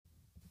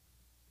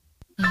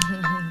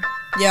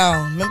Yo,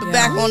 remember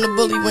back on the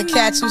bully when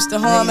cats used to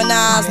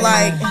harmonize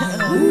like,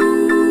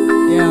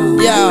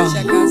 yo,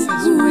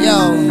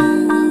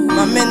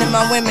 my men and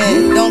my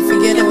women, don't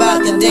forget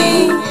about the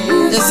dean.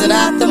 This is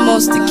not the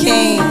most the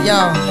king,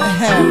 yo.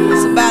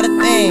 It's about a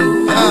thing,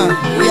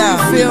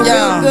 feel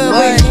real good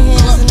with your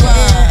hands in the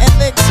air and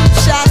lick 2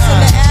 shots in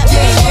the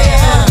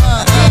atmosphere.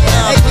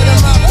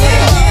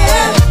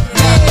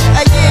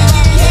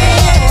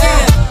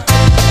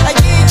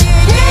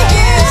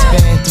 It's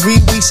been 3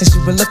 weeks since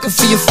you were looking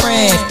for your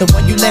friend, the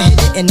one you let hit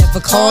it and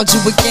never called you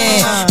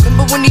again.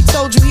 Remember when he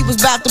told you he was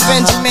about to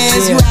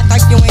Benjamins? You act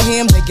like you ain't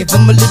him, they give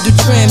him a little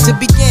trim to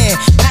begin.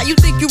 Now you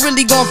think you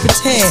really gon'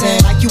 pretend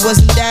like you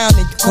wasn't down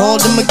and you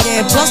called him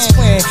again. Plus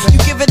when you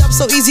give it up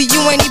so easy, you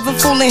ain't even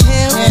fooling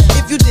him.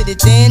 If you did it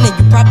then you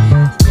probably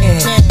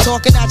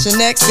talking out your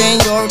neck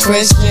saying you're a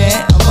Christian,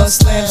 a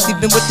Muslim,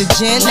 sleeping with the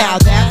gin. Now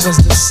that was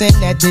the sin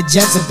that did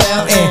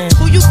Jezebel in.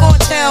 Who you gon'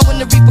 tell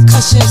when the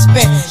repercussions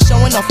spent?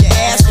 Showing off your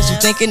ass cause you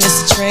thinking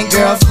it's a trend,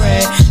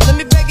 girlfriend. Let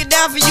me break it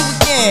down for you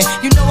again.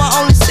 You know I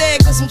only say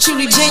it cause I'm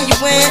truly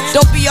genuine.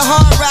 Don't be a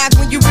hard rock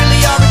when you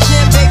really are a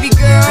gem, baby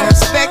girl.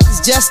 Respect is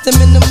just the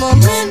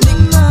minimum.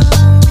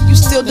 You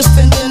still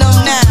defending them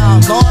now.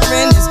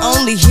 Lauren is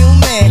only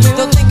human.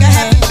 Don't think I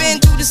haven't been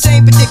through the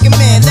same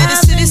predicament. Let it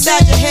sit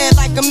inside your head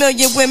like a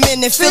million women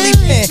in Philly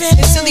pen.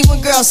 It's silly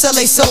when girls sell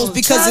their souls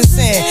because it's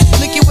sin.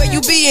 Look at where you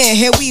be in.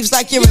 Hair weaves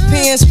like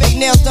Europeans. Fake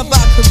nails done by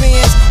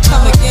Koreans.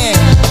 Come again.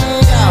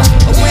 Yo,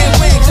 a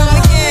win-win. Come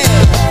again.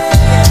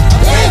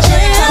 A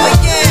win-win. Come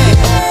again.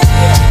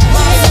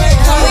 My friend,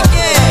 come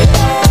again.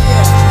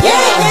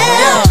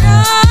 Yeah.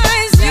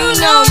 Guys, you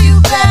know you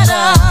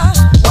better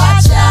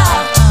watch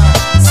out.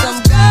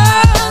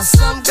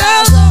 Some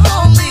girls are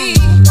only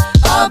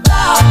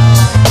about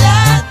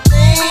that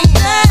thing.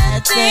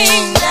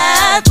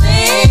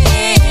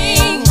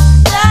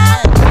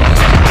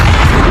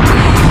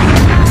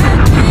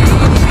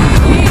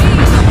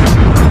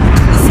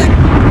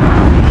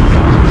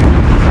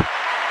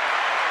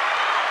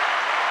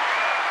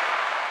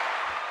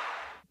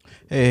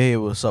 Hey,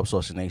 what's up,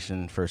 Saucy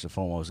Nation? First and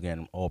foremost,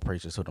 again, all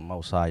praises to the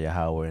Most High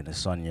Yahweh and His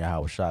Son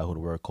Yahweh Shai, who the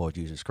Word called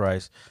Jesus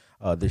Christ.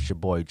 This your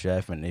boy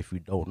Jeff, and if you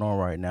don't know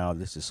right now,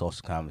 this is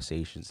Saucy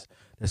Conversations.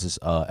 This is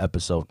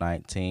episode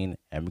 19,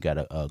 and we got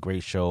a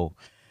great show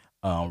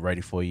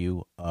ready for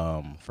you.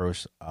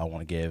 First, I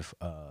want to give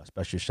a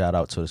special shout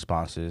out to the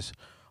sponsors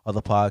of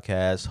the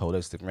podcast,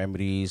 Holistic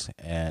Remedies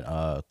and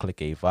Click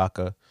A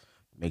Vodka.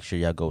 Make sure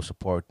y'all go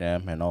support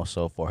them, and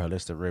also for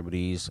Holistic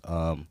Remedies,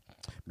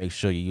 make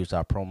sure you use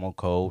our promo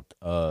code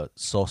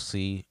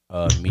Saucy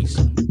meets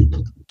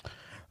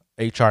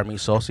HR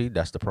meets Saucy.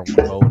 That's the promo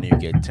code, and you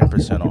get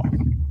 10%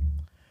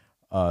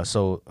 off.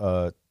 So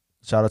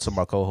shout out to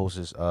my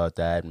co-hosts,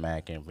 Dad,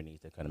 Mac, and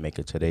Renita. That couldn't make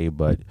it today,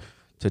 but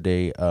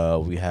today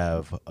we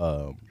have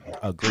a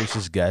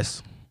gracious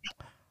guest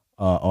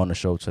on the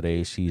show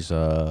today. She's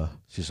a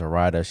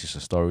writer, she's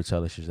a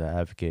storyteller, she's an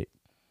advocate,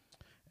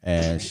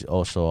 and she's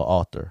also an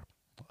author.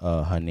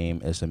 Her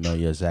name is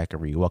Amelia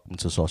Zachry. Welcome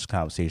to Saucy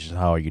Conversations.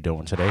 How are you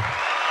doing today?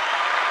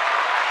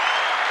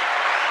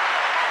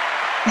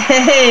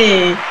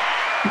 Hey,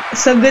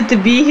 so good to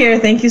be here.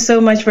 Thank you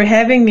so much for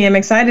having me. I'm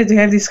excited to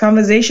have this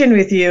conversation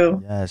with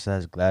you. Yes,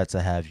 I'm glad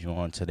to have you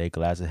on today.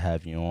 Glad to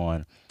have you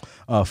on.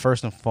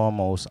 First and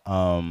foremost,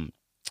 how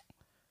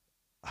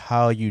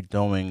are you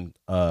doing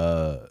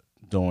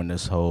during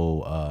this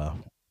whole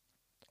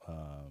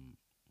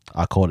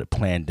I call it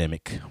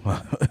pandemic.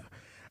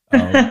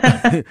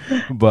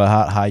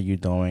 But how you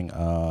doing?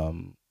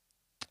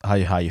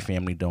 How your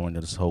family doing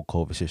in this whole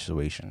COVID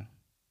situation?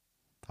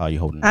 How you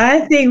holding up?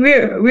 I think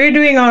we're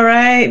doing all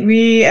right.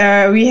 We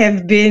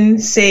have been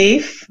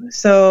safe,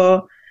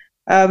 so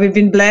we've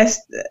been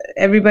blessed.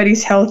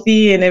 Everybody's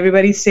healthy and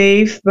everybody's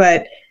safe,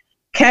 but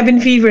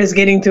cabin fever is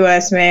getting to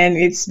us, man.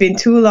 It's been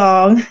too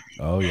long.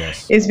 Oh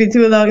yes, it's been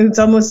too long.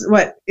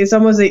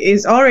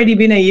 It's already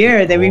been a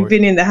year that we've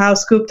been in the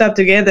house cooped up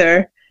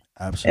together.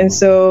 Absolutely. And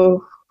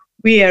so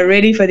we are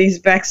ready for these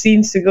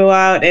vaccines to go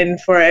out and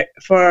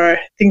for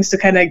things to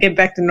kind of get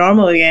back to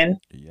normal again.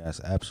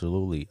 Yes,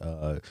 absolutely.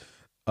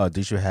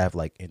 Did you have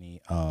like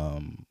any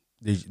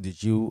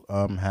did you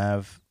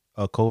have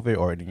COVID,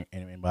 or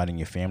anybody in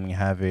your family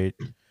have it?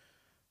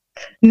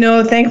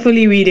 No,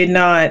 thankfully we did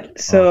not.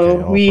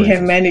 So Okay, we praises.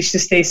 have managed to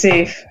stay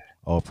safe.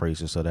 All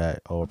praises to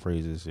that. All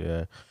praises.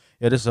 Yeah.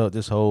 Yeah.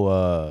 This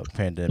whole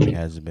pandemic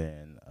has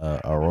been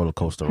a roller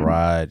coaster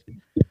ride.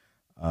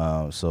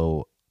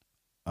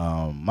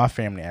 My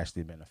family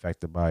actually been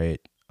affected by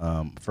it.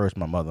 First,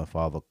 my mother and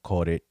father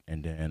caught it,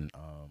 and then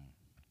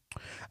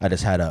I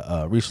just had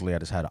recently I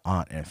just had an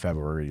aunt in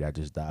February that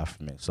just died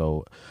from it.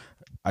 So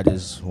I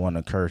just want to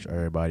encourage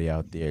everybody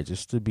out there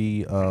just to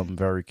be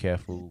very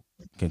careful,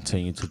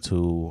 continue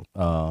to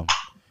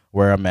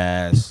wear a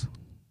mask,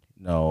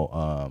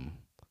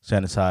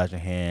 sanitize your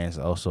hands,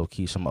 also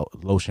keep some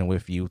lotion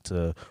with you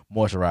to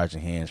moisturize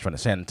your hands from the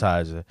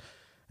sanitizer,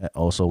 and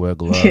also wear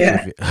gloves.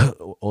 Yeah.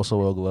 Also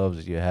wear gloves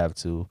if you have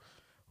to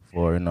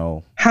for, you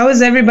know. How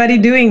is everybody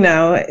doing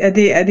now? Are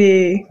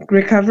they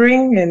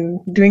recovering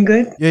and doing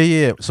good?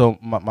 Yeah. So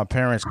my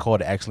parents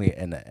called it actually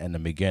in the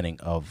beginning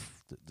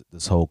of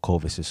this whole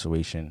COVID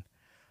situation.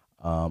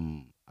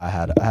 I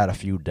had a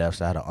few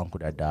deaths. I had an uncle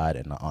that died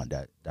and an aunt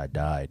that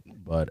died.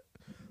 But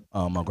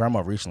my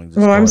grandma recently just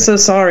Oh, I'm called it. so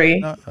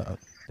sorry.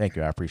 Thank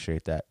you, I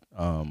appreciate that.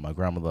 My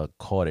grandmother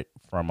caught it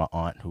from my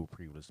aunt who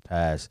previously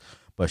passed,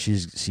 but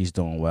she's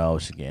doing well.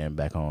 She's getting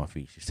back on her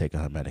feet. She's taking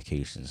her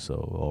medication. So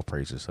all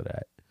praises for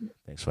that.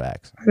 Thanks for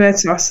asking.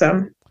 That's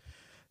awesome.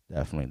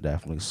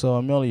 Definitely. So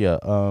Amelia,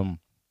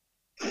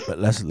 but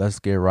let's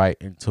get right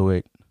into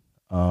it.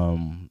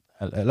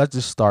 Let's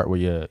just start with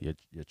your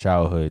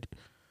childhood.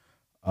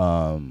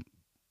 Um,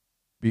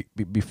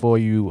 before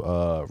you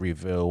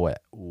reveal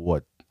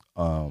what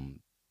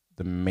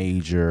the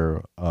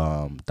major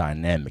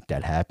dynamic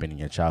that happened in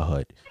your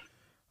childhood,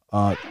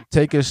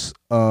 take us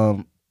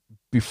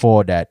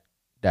before that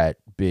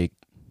big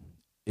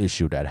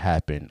issue that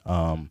happened.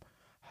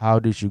 How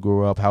did you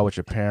grow up? How was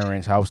your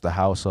parents? How was the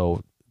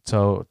household?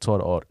 Tell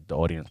the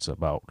audience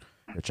about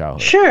your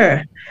childhood.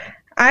 Sure.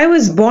 I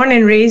was born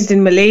and raised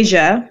in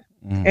Malaysia,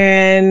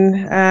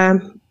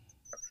 and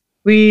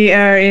we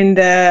are in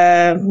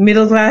the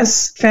middle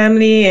class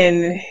family,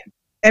 and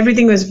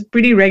everything was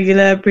pretty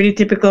regular, pretty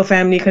typical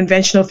family,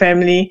 conventional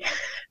family,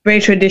 very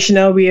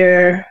traditional. We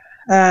are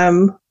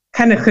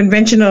kind of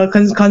conventional,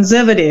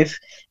 conservative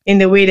in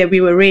the way that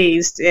we were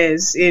raised,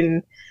 as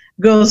in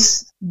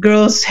girls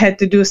had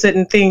to do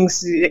certain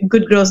things,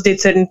 good girls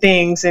did certain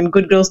things, and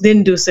good girls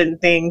didn't do certain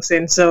things.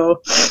 And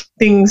so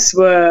things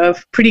were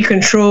pretty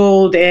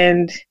controlled,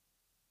 and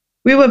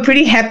we were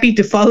pretty happy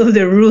to follow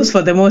the rules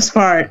for the most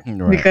part,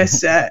 right.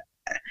 Because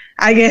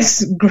I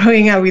guess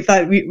growing up, we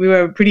thought we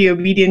were pretty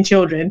obedient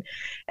children.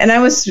 And I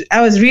was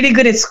really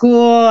good at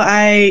school.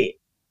 I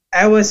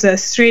was a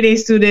straight A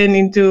student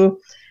into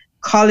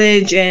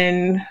college,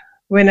 and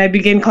when I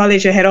began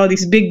college, I had all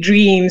these big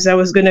dreams. I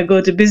was going to go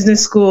to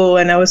business school,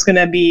 and I was going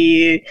to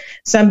be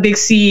some big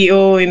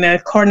CEO in a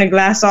corner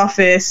glass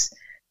office,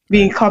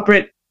 being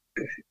corporate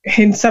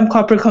in some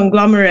corporate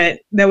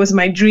conglomerate. That was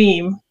my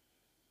dream.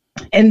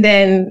 And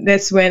then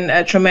that's when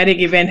a traumatic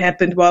event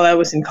happened while I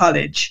was in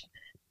college.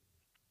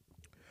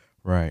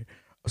 Right.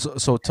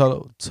 So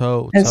tell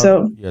us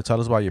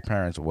about your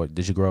parents. What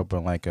did you grow up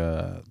in? Like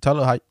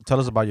tell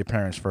us about your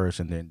parents first,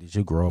 and then did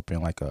you grow up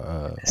in like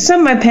a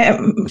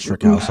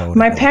strict household?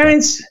 My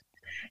parents,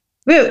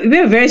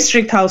 we're a very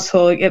strict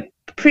household.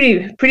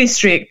 Pretty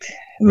strict.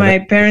 My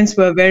parents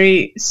were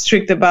very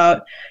strict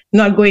about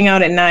not going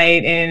out at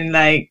night, and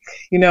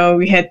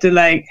we had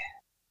to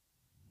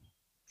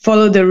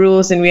follow the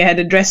rules, and we had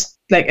to dress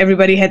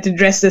everybody had to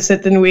dress a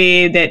certain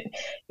way that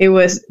it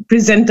was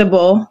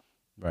presentable.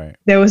 Right.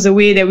 There was a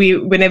way that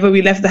whenever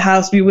we left the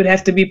house, we would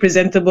have to be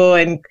presentable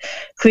and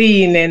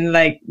clean and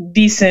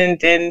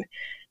decent, and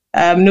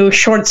no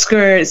short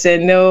skirts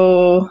and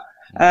no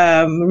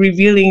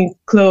revealing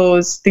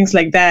clothes, things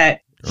like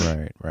that.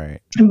 Right.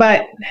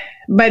 But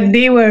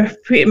they were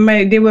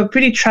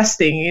pretty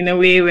trusting in a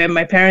way where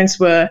my parents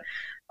were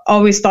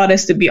always taught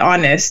us to be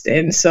honest,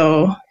 and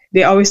so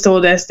they always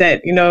told us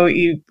that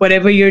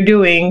whatever you're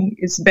doing,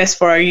 it's best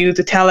for you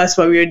to tell us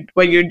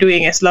what you're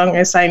doing. As long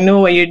as I know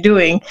what you're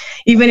doing,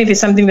 even if it's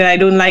something that I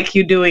don't like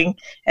you doing,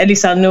 at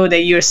least I'll know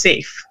that you're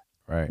safe,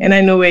 right? And I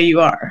know where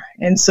you are.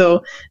 And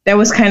so that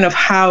was kind of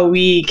how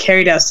we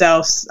carried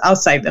ourselves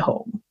outside the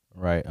home.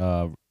 Right.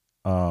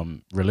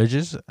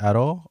 Religious at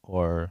all,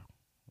 or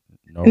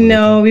no?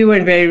 No, we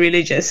weren't very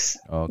religious.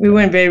 Okay. We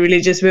weren't very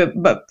religious,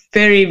 but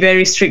very,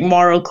 very strict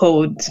moral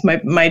codes.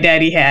 My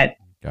daddy had.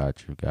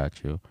 Got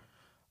you.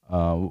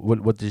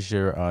 What does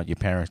your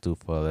parents do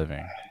for a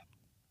living?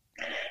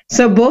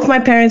 So both my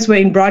parents were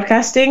in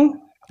broadcasting.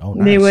 Oh,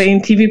 nice. They were in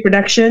TV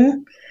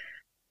production.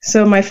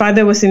 So my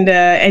father was in the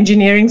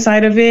engineering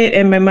side of it,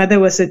 and my mother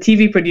was a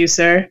TV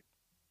producer.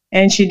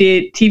 And she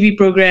did TV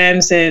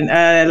programs and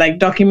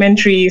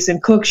documentaries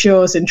and cook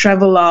shows and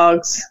travel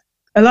logs.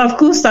 A lot of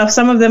cool stuff.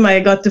 Some of them I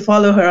got to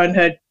follow her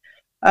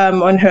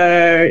on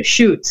her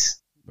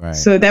shoots. Right.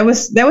 So that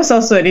was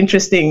also an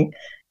interesting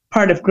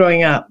part of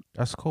growing up.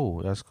 That's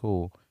cool. Did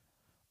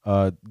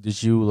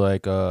you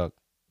go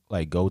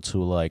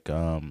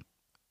to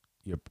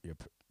your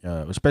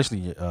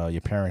especially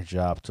your parents'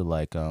 job to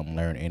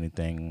learn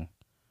anything,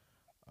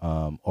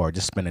 or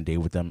just spend a day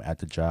with them at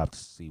the job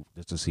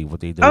to see what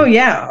they do? Oh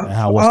yeah, and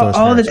how was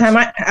all the time.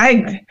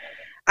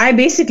 I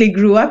basically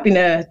grew up in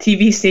a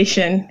TV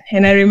station,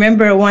 and I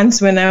remember once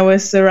when I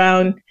was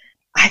around,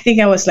 I think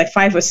I was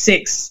 5 or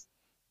 6.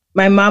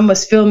 My mom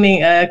was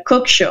filming a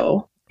cook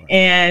show,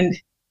 and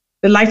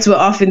the lights were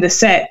off in the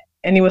set,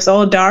 and it was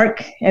all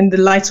dark, and the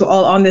lights were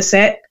all on the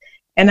set.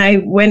 And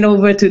I went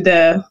over to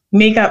the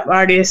makeup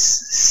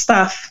artist's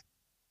stuff,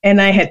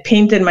 and I had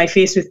painted my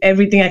face with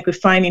everything I could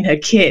find in her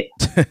kit.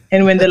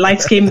 And when the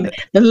lights came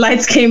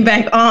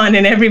back on,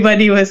 and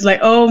everybody was like,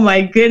 "Oh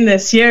my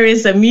goodness, here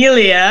is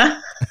Amelia."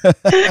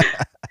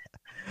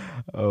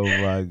 Oh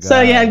my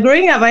So yeah, God.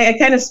 growing up, I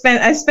kind of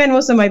spent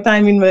most of my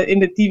time in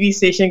the TV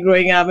station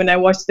growing up, and I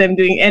watched them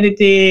doing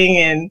editing,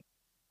 and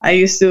I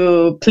used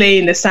to play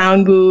in the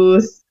sound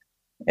booth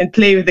and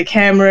play with the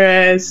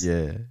cameras.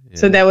 Yeah,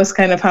 So yeah. that was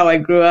kind of how I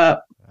grew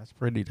up. That's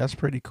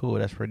pretty cool.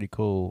 That's pretty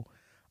cool.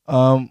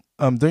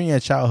 During your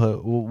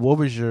childhood, what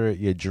was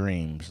your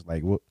dreams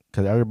like? What?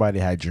 Because everybody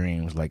had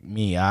dreams. Like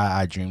me,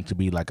 I dreamed to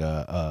be like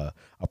a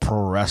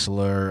pro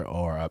wrestler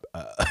or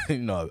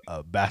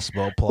a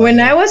basketball When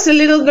I player. was a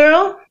little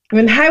girl,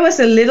 when I was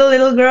a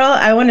little girl,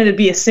 I wanted to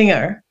be a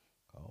singer.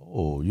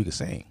 Oh, you can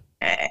sing.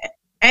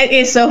 And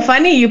it's so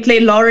funny you play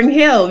Lauryn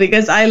Hill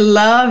because I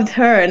loved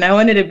her and I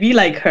wanted to be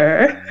like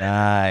her.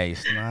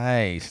 Nice,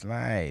 nice,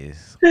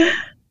 nice.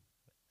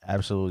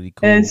 Absolutely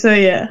And cool. so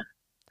yeah,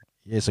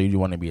 Yeah, so you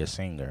want to be a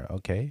singer,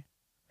 okay?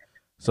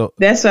 So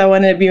that's what I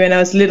wanted to be when I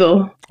was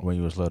little. when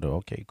you was little,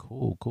 okay,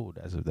 cool, cool.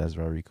 That's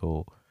very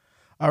cool.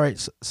 All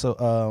right,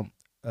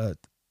 uh,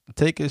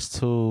 take us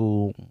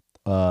to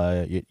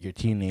your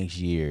teenage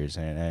years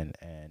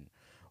and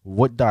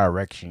what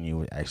direction you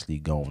were actually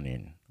going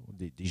in.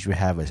 Did you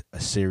have a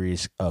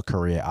serious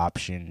career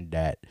option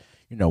that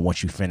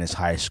once you finish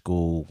high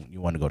school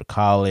you want to go to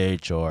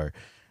college, or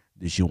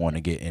did you want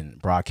to get in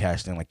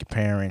broadcasting like your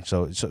parents?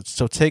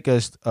 So take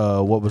us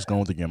what was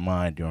going through your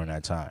mind during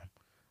that time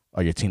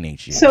or your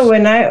teenage So years.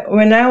 when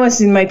I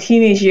was in my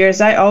teenage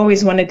years, I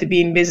always wanted to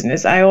be in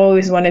business. I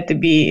always wanted to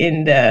be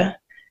in the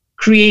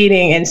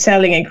creating and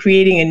selling and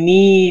creating a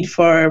need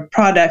for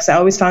products. I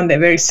always found that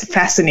very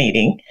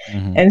fascinating.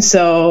 Mm-hmm. And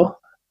so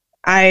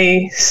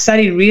I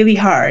studied really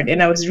hard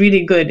and I was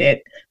really good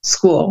at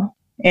school.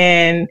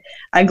 And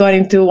I got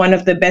into one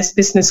of the best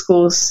business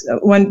schools,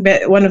 one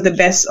of the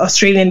best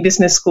Australian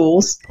business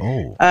schools.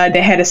 Oh,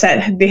 They had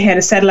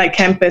a satellite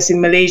campus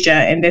in Malaysia,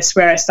 and that's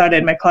where I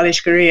started my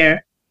college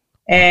career.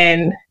 wow.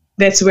 And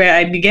that's where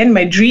I began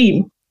my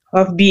dream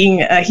of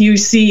being a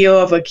huge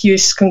CEO of a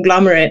huge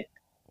conglomerate.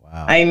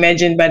 I Wow.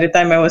 imagined by the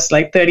time I was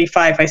like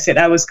 35, I said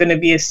I was going to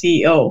be a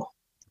CEO.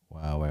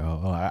 Wow. Wait,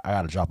 hold on. I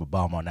gotta drop a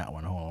bomb on that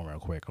one. Hold on real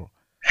quick.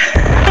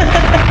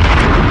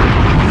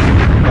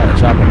 Gotta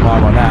drop a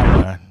bomb on that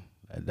one.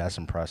 That's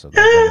impressive.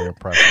 That's very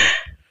impressive.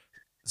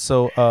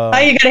 So,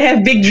 You got to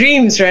have big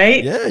dreams,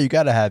 right? yeah, you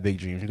gotta have big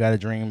dreams. You gotta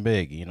dream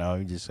big. You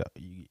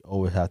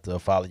always have to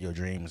follow your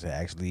dreams and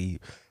actually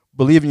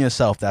believe in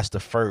yourself. That's the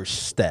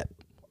first step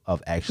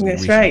of actually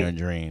That's reaching your right.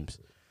 dreams.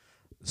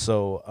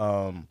 So,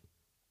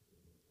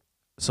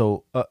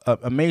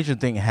 a major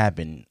thing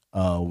happened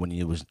when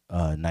you was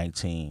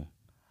 19.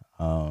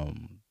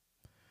 Um,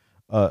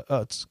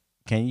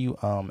 can you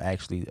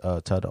actually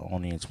tell the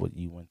audience what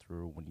you went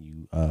through when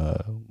you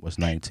was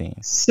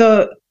 19?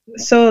 So,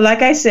 so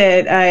like I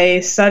said, I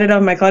started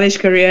off my college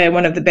career at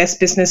one of the best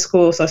business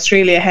schools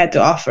Australia had to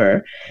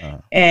offer,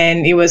 Uh,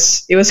 and it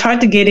was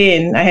hard to get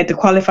in. I had to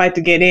qualify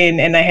to get in,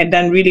 and I had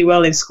done really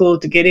well in school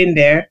to get in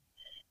there.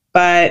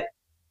 But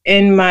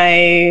in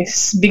my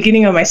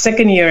beginning of my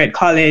second year at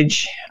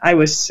college, I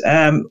was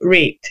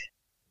raped.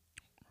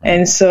 right.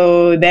 And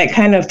so that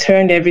kind of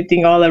turned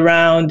everything all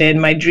around,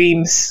 and my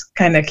dreams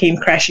kind of came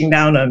crashing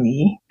down on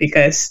me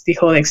because the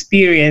whole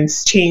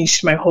experience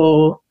changed my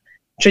whole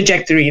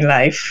trajectory in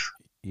life.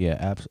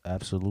 Yeah,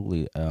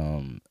 absolutely.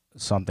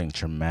 Something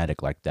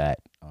traumatic like that.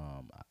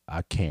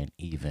 I can't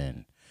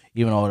even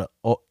even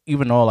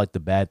all like the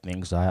bad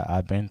things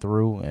I've been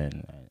through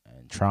and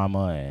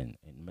trauma and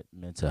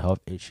mental health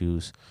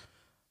issues.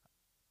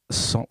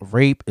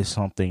 Rape is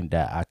something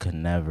that I could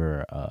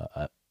never.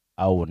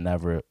 I would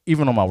never,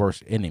 even on my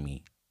worst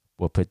enemy,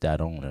 will put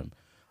that on him.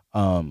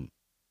 Um,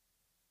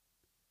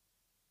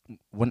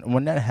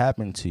 when that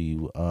happened to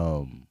you,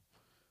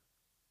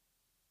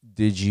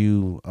 did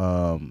you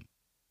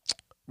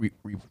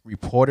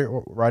report it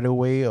right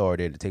away, or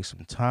did it take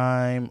some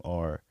time,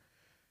 or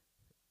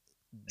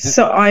did?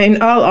 So,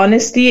 in all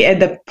honesty, at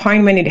the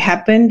point when it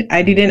happened,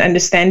 I Mhm. didn't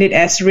understand it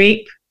as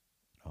rape.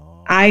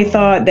 I Oh,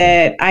 thought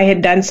that I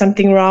had done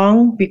something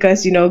wrong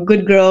because,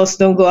 good girls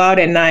don't go out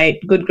at night,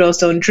 good girls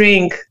don't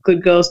drink,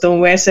 good girls don't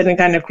wear certain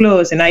kind of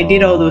clothes. And I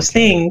did all oh, those okay,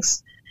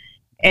 things,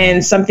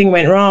 and right, something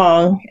went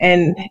wrong.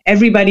 And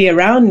everybody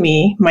around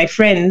me, my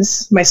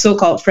friends, my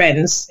so-called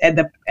friends at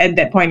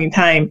that point in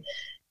time,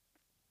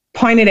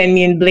 pointed at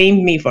me and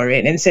blamed me for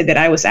it and said that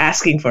I was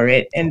asking for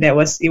it and that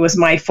it was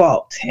my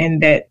fault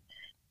and that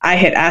I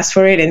had asked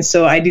for it, and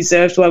so I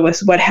deserved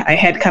what I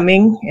had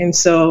coming. And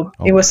so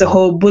oh it my was a god,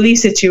 whole bully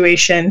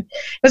situation.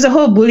 It was a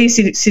whole bully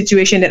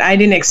situation that I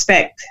didn't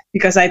expect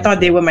because I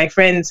thought they okay, were my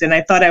friends and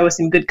I thought I was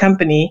in good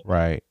company.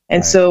 right,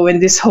 And right, so when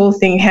this whole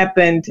thing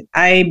happened,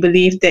 I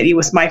believed that it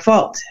was my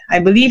fault. I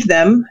believed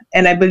them,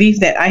 and I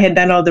believed that I had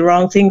done all the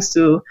wrong things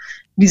to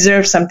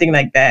deserve something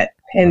like that,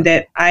 and right,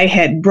 that I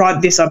had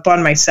brought this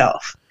upon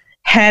myself.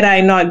 Had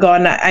I not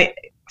gone,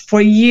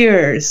 for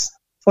years,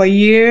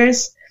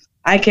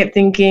 I kept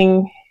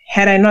thinking,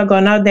 had I not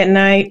gone out that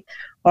night,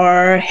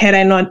 or had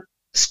I not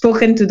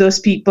spoken to those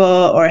people,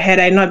 or had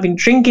I not been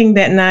drinking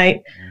that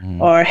night,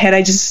 hmm or had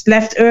I just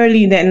left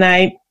early that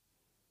night,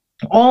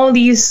 all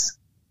these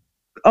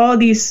all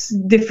these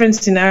different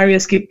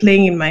scenarios keep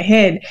playing in my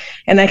head,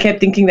 and I kept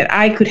thinking that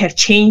I could have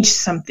changed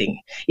something.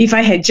 If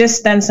I had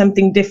just done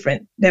something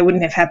different, that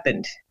wouldn't have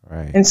happened.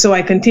 Right. And so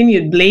I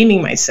continued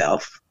blaming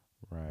myself.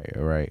 Right.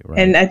 Right.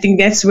 And Right. I think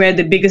that's where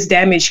the biggest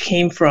damage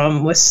came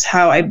from, was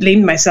how I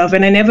blamed myself.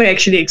 And I never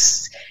actually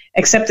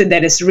accepted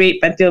that as rape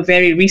until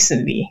very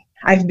recently.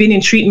 I've been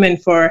in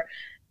treatment for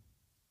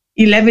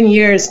 11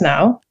 years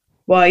now.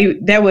 Well,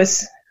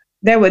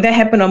 that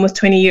happened almost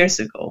 20 years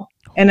ago.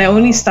 And I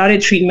only Wow.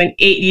 started treatment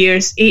 8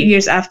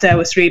 years after I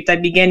was raped. I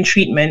began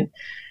treatment,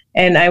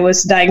 and I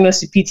was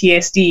diagnosed with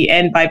PTSD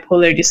and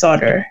bipolar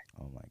disorder.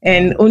 Oh my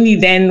And God. only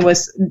then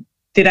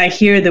did I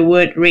hear the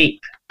word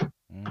rape.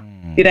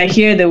 Did I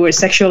hear the word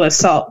sexual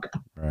assault?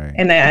 Right.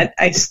 And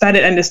I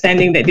started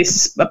understanding that this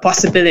is a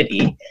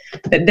possibility,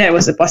 that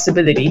was a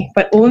possibility.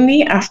 But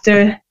only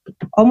after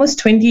almost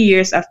 20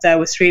 years after I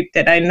was raped,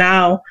 that I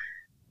now,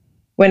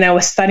 when I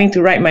was starting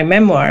to write my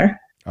memoir,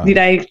 did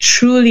I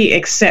truly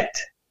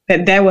accept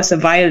that there was a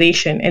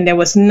violation and there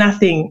was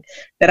nothing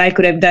that I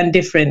could have done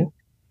different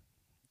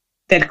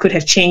that could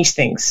have changed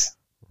things.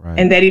 Right.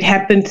 And that it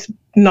happened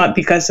not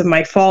because of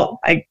my fault.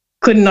 I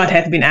could not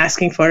have been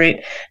asking for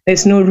it.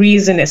 There's no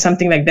reason that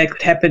something like that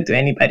could happen to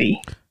anybody.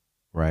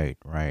 Right.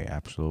 Right.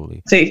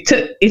 Absolutely. So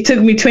it took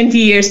me 20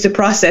 years to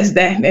process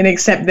that and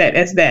accept that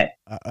as that.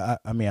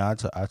 I mean, I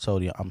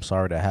told you, I'm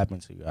sorry that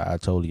happened to you. I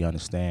totally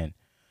understand.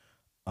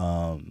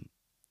 Um,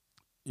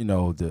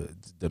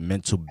 the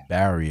mental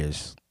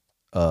barriers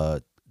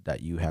that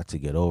you have to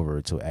get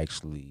over to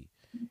actually,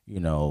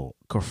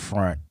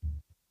 confront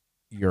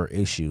your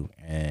issue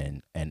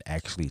and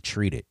actually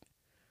treat it.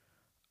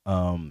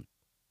 Um,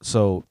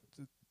 so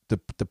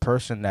the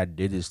person that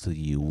did this to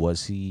you,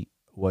 was he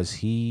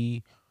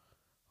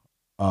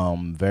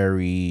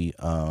very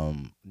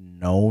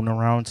known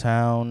around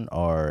town,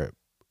 or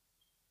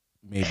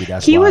maybe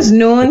that's He why was the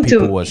known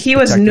people to was he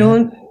was protecting him?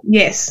 known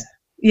Yes.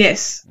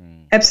 Yes.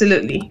 Mm,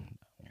 Absolutely.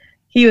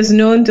 He was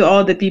known to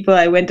all the people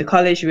I went to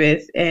college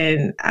with,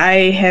 and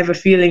I have a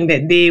feeling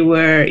that they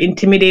were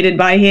intimidated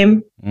by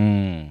him,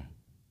 mm,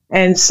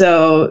 and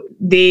so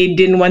they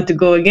didn't want to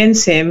go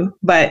against him,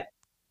 but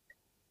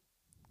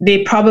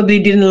they probably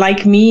didn't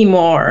like me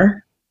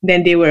more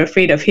than they were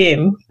afraid of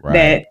him, right,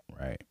 that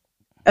right,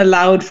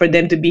 allowed for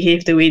them to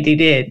behave the way they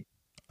did.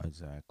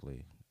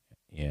 exactly.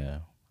 Yeah,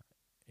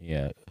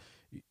 yeah,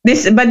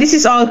 This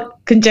is all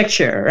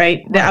conjecture,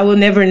 right? That I right, will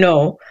never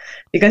know,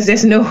 because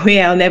there's no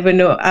way I'll ever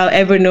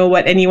know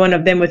what any one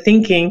of them were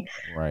thinking,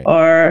 right,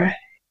 or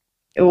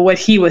what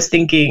he was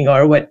thinking,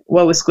 or what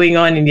was going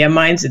on in their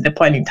minds at the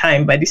point in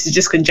time. But this is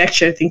just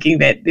conjecture, thinking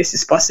that this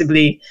is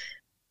possibly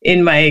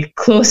in my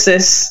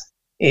closest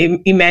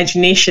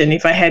imagination.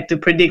 If I had to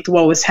predict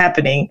what was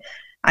happening,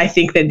 I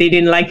think that they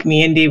didn't like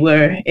me and they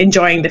were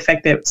enjoying the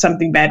fact that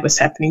something bad was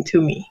happening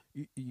to me.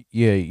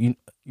 yeah. You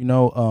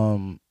know,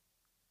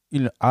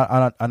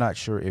 I'm not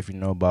sure if you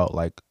know about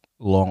like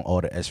Long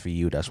Order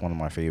SVU. That's one of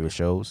my favorite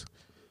shows.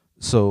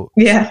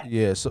 Yeah.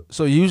 Yeah,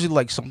 so usually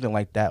like something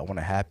like that when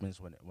it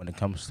happens, when it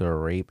comes to a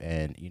rape,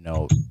 and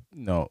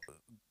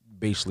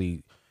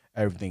basically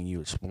everything you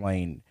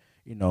explain,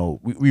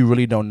 we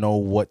really don't know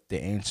what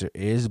the answer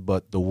is,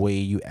 but the way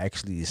you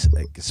actually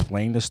like,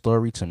 explain the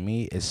story to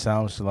me, it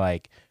sounds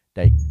like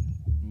that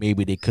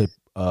maybe they could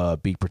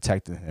be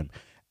protecting him.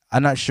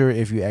 I'm not sure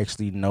if you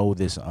actually know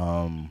this.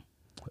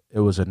 It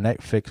was a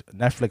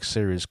Netflix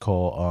series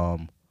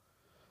called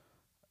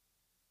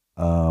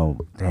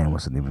damn,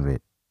 what's the name of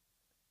it?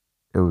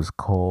 It was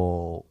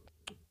called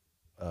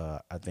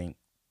I think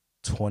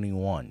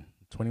 21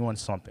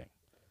 something,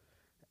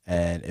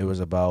 and it was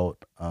about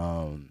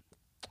a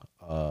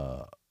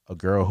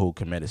girl who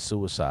committed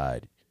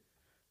suicide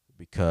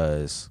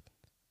because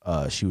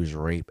she was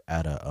raped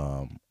at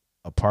a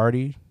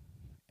party,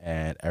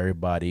 and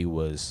everybody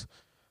was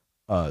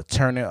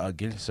turning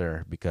against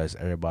her because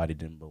everybody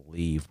didn't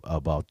believe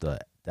about the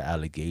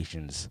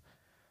allegations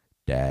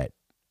that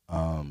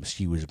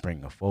she was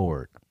bringing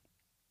forward,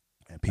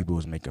 and people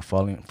was making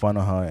fun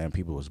of her, and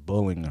people was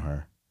bullying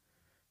her,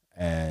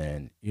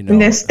 and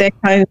And that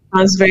kind of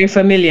sounds very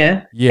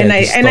familiar. yeah, And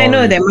the I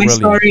know story that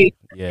really,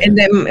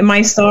 yeah,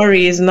 my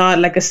story is not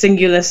like a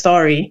singular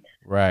story.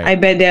 right, I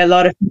bet there are a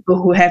lot of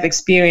people who have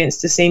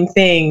experienced the same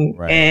thing,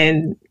 right,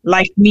 and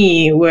like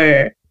me,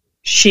 were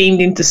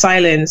shamed into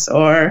silence,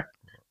 or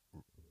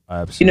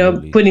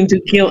absolutely, put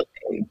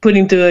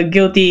into a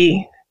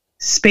guilty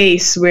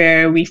space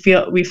where we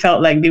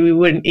felt like that we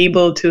weren't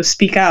able to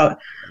speak out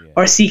yeah,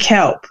 or seek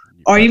help,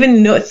 or right,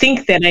 even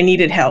think that I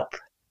needed help.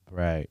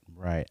 right,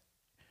 right.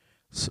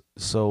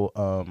 So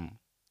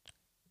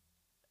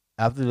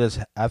after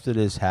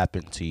this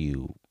happened to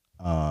you,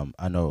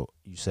 I know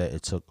you said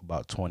it took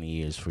about 20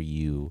 years for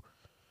you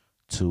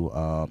to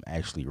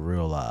actually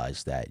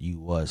realize that you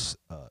was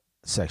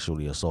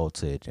sexually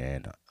assaulted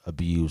and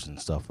abused and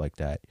stuff like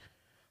that.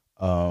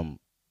 Um,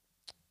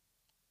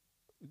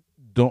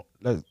 don't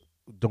like,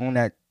 don't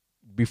that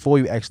before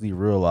you actually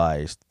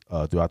realized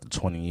throughout the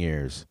 20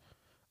 years,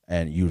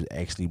 and you was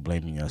actually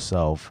blaming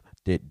yourself.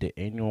 Did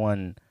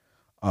anyone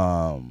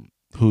um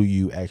who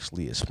you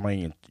actually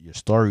explain your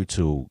story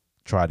to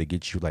try to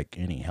get you like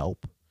any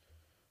help?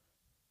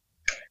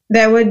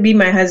 That would be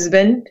my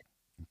husband.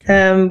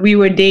 Okay. We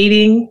were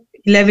dating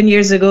 11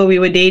 years ago. We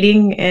were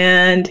dating,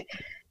 and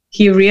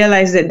he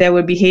realized that there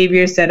were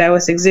behaviors that I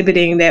was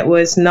exhibiting that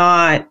was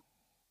not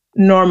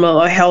normal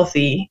or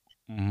healthy.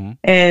 Mm-hmm.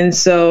 And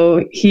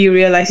so he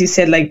realized, he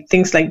said, like,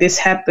 things like this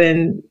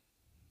happen.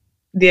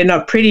 They're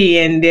not pretty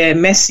and they're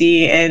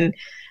messy, and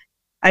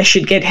I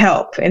should get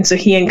help. And so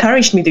he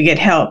encouraged me to get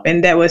help.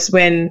 And that was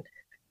when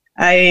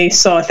I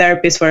saw a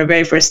therapist for the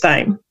very first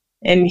time.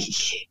 And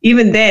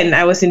even then,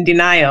 I was in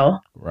denial.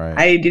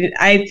 Right.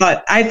 I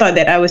thought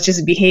that I was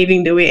just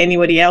behaving the way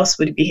anybody else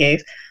would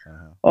behave,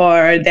 Uh-huh.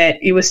 or that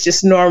it was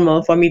just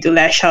normal for me to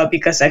lash out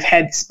because I've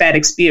had this bad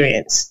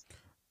experience.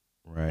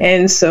 Right.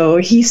 And so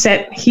he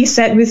sat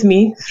with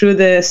me through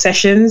the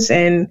sessions,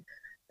 and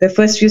the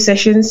first few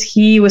sessions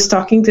he was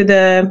talking to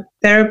the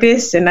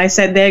therapist, and I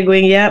sat there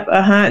going, yep,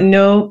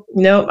 no,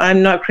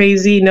 I'm not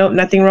crazy, no,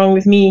 nothing wrong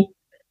with me.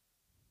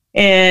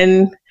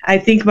 And I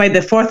think by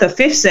the fourth or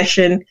fifth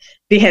session,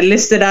 they had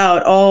listed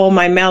out all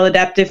my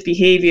maladaptive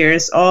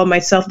behaviors, all my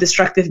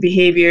self-destructive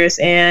behaviors,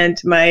 and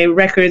my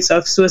records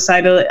of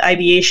suicidal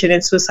ideation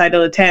and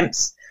suicidal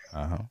attempts.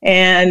 Uh-huh.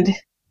 And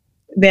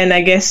then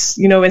I guess,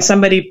 when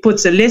somebody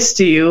puts a list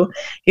to you,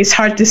 it's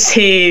hard to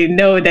say,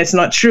 no, that's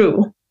not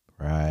true.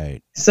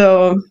 Right.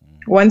 So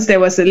once there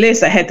was a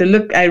list, I had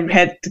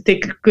to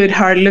take a good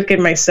hard look at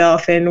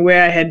myself and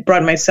where I had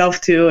brought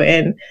myself to.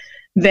 And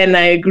then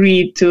I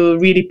agreed to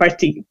really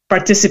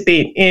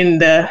participate in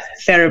the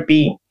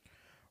therapy.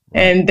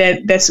 Right. And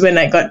that's when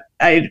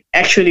I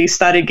actually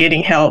started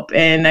getting help,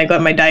 and I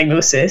got my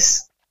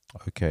diagnosis.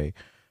 Okay.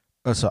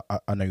 So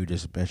I know you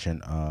just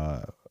mentioned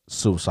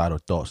suicidal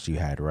thoughts you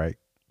had, right?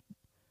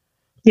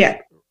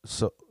 Yeah.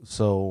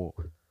 So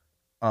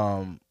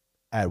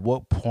at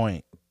what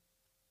point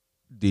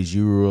did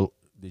you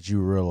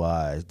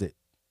realize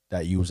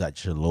that you was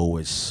at your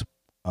lowest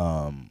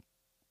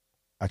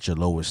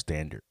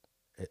standard?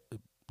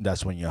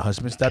 That's when your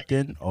husband stepped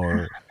in,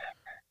 or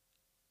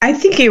I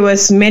think it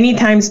was many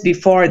times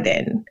before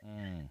then.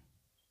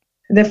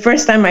 The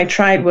first time I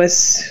tried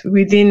was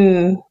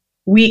within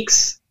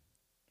weeks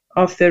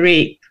of the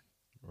rape.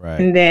 right?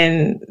 And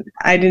then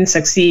I didn't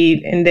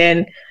succeed. And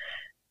then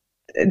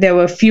there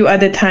were a few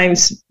other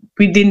times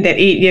within that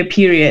 8-year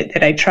period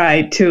that I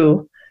tried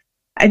too.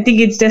 I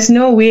think there's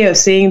no way of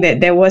saying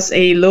that there was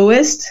a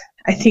lowest.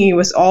 I think it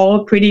was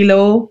all pretty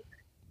low.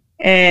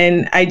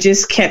 And I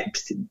just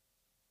kept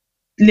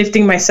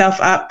lifting myself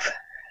up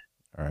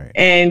Right.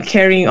 and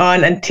carrying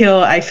on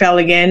until I fell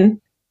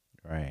again.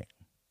 Right.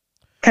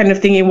 Kind of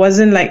thing. It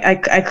wasn't like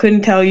I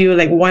couldn't tell you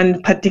like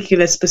one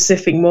particular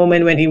specific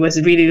moment when it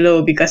was really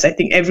low, because I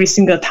think every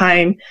single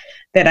time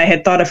that I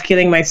had thought of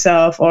killing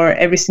myself, or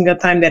every single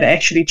time that I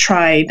actually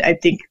tried, I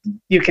think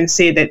you can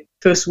say that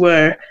those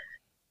were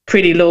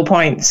pretty low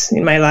points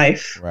in my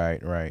life.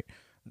 Right.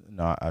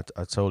 No, I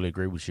totally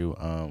agree with you.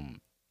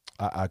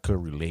 I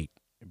could relate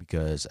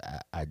because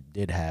I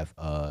did have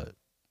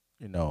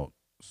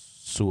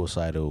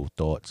suicidal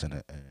thoughts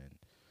and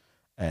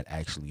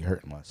actually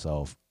hurting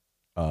myself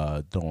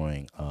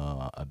during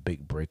a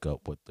big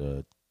breakup with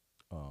the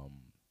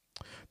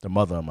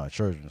mother of my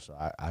children. So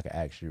I can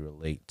actually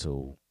relate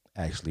to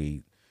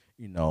actually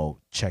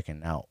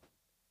checking out,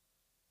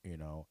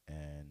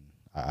 and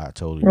I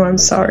totally Oh, I'm relate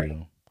to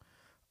sorry.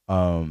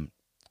 you.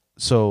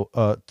 So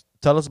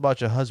tell us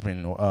about your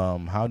husband.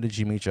 How did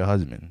you meet your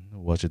husband?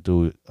 Was it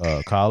through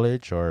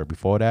college or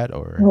before that,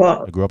 or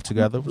Well, you grew up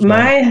together? What's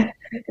going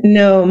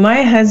on?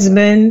 my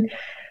husband,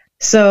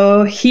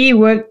 so he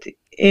worked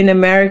in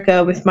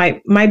America with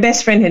my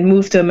best friend had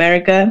moved to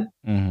America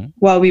Mm-hmm.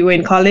 while we were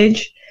in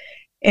college,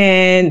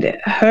 and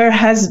her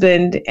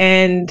husband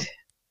and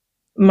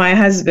my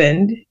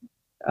husband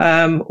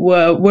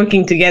were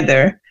working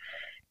together.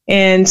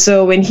 And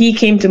so when he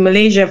came to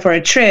Malaysia for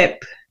a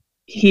trip,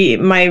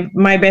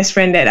 my best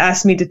friend had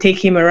asked me to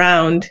take him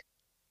around,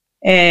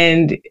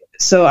 and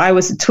so I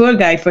was a tour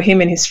guide for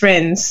him and his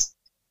friends,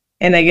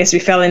 and I guess we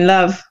fell in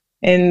love,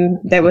 and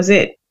that was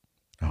it.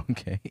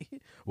 Okay.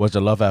 Was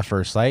it love at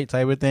first sight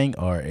type of thing,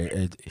 or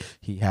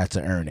he had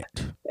to earn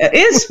it?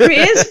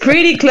 It's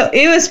pretty close.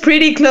 It was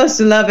pretty close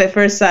to love at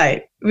first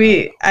sight.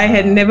 I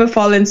had never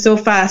fallen so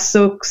fast,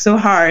 so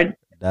hard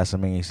That's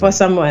amazing. for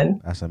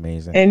someone. That's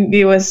amazing.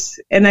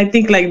 And I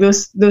think like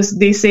those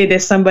they say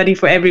there's somebody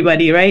for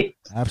everybody, right?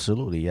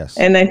 Absolutely, yes.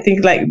 And I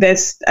think like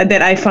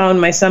that I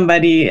found my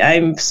somebody.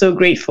 I'm so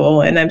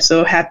grateful, and I'm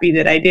so happy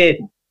that I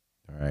did.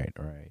 Right.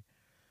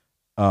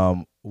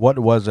 What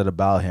was it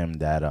about him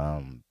that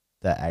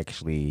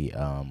actually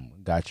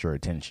got your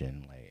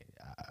attention? Like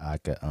I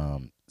could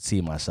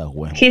see myself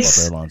with him for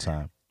a very long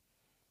time.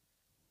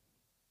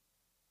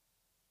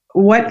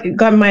 What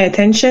got my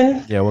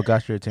attention? Yeah, what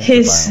got your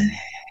attention by him?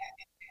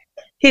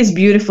 His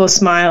beautiful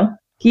smile.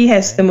 He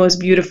has Okay. the most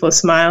beautiful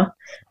smile.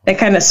 That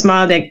kind of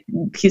smile, that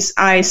his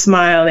eyes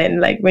smile, and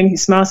like when he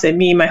smiles at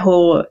me, my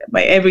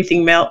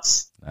everything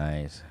melts.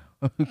 Nice.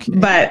 Okay.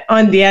 But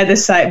on the other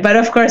side, but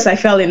of course, I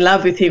fell in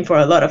love with him for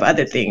a lot of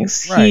other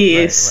things. Right, He is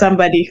right, right.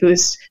 somebody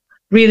who's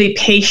really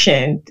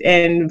patient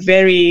and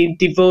very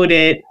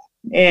devoted.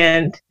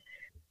 And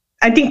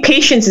I think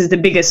patience is the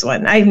biggest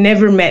one. I've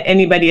never met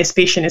anybody as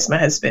patient as my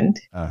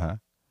husband. Uh-huh.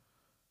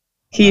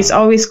 He's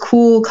Wow. always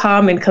cool,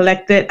 calm, and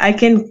collected. I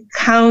can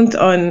count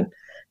on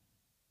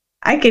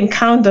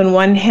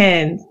one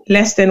hand,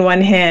 less than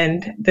one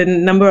hand, the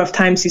number of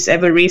times he's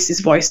ever raised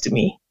his voice to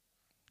me.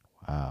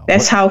 Wow.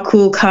 That's how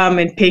cool, calm,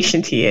 and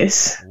patient he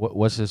is.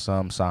 What's his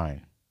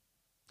sign?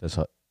 That's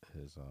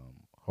his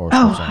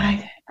horoscope Oh,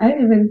 sign. I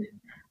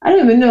don't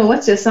even know.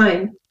 What's your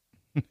sign?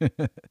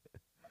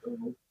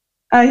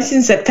 It's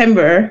in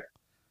September.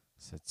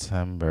 His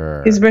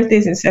September. birthday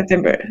is in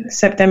September.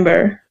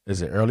 September.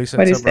 Is it early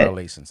What is September or that?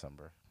 late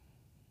September?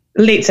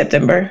 Late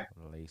September.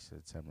 Late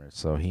September.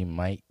 So he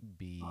might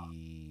be.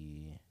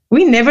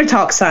 We never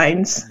talk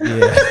signs.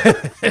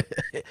 Yeah.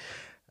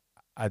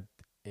 I.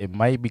 It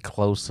might be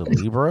close to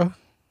Libra,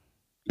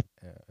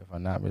 if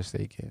I'm not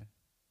mistaken.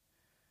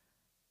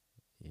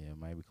 Yeah, it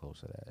might be close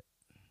to that.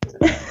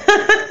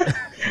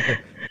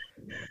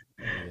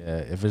 Yeah,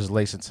 if it's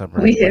late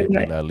September, we it have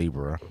might be no, like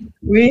Libra.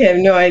 we have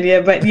no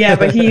idea, but yeah,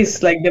 but he's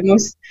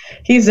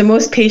the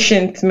most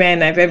patient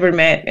man I've ever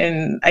met,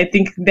 and I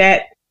think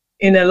that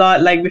in a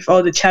lot, like with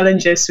all the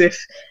challenges with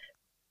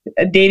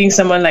dating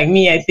someone like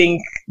me, I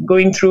think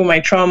going through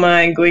my trauma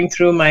and going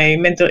through my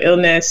mental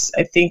illness,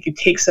 I think it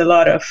takes a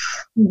lot of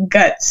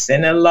guts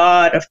and a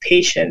lot of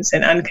patience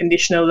and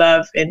unconditional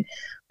love, and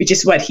which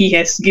is what he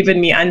has given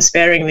me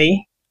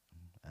unsparingly.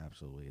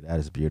 Absolutely, that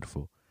is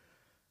beautiful.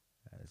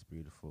 That is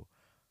beautiful.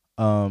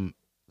 Um,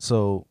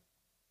 so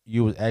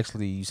you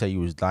say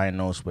you was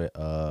diagnosed with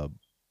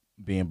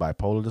being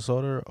bipolar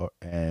disorder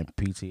and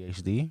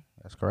PTSD.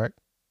 That's correct.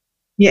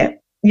 Yeah.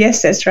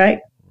 Yes, that's right.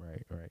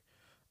 Right, right.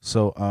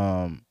 So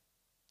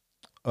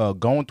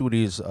going through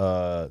these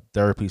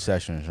therapy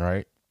sessions,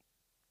 right?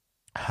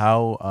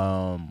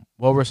 How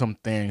what were some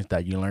things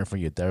that you learned from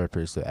your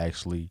therapist to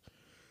actually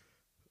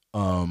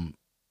um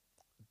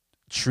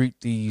treat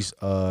these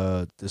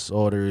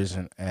disorders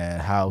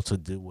and how to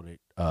deal with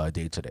it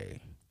day to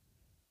day?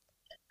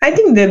 I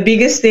think the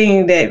biggest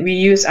thing that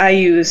I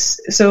use,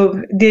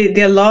 so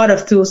there are a lot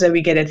of tools that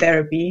we get at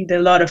therapy. There are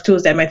a lot of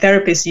tools that my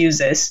therapist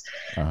uses,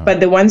 Uh-huh. but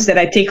the ones that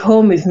I take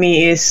home with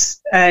me is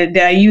that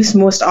I use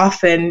most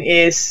often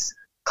is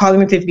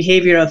cognitive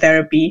behavioral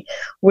therapy,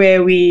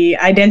 where we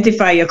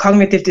identify your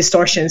cognitive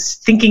distortions,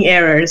 thinking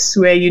errors,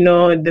 where you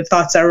know the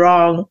thoughts are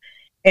wrong,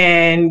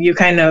 and you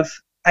kind of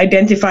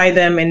identify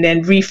them and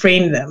then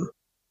reframe them.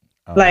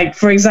 Uh-huh. Like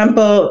for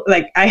example,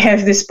 like I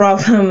have this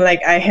problem,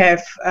 like I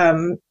have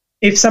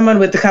if someone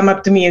were to come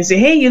up to me and say,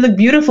 hey, you look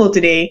beautiful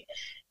today,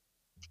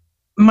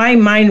 my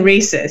mind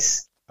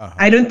races. Uh-huh.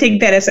 I don't take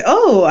that as,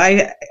 oh,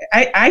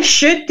 I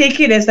should take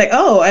it as like,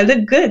 oh, I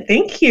look good,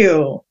 thank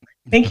you,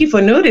 thank you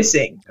for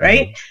noticing, Uh-huh.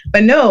 right?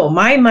 But no,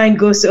 my mind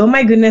goes to, oh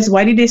my goodness,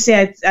 why did they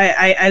say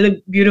I look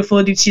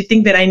beautiful? Did she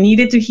think that I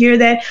needed to hear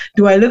that?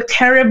 Do I look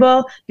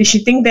terrible? Did she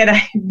think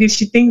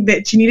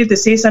that she needed to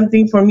say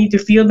something for me to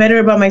feel better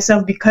about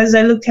myself because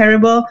I look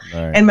terrible?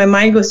 Right. And my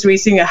mind goes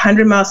racing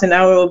 100 miles an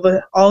hour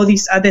over all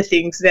these other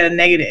things that are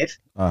negative.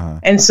 Uh-huh.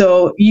 And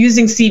so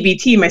using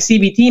CBT, my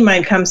CBT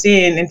mind comes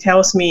in and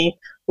tells me,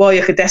 well,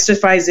 you're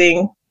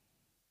catastrophizing.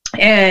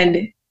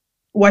 And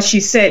what she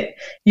said,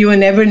 you will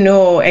never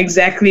know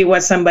exactly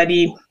what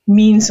somebody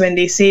means when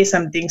they say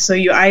something. So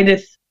you either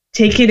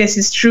take it as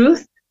its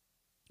truth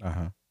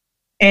Uh-huh.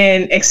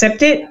 and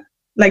accept it,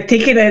 like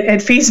take it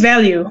at face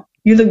value.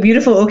 You look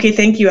beautiful. Okay,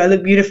 thank you. I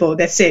look beautiful.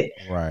 That's it.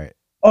 Right.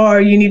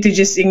 Or you need to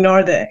just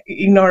ignore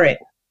it,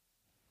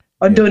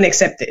 or Yeah. don't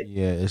accept it.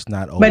 Yeah, it's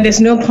not But always.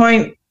 there's no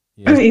point.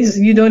 Yes. Is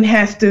you don't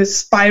have to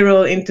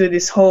spiral into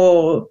this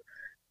whole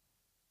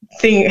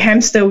thing,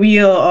 hamster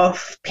wheel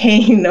of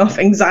pain, of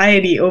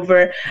anxiety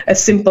over a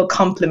simple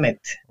compliment.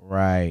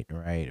 Right,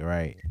 right,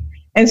 right.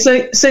 And so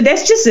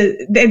that's just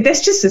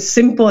a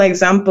simple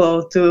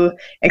example to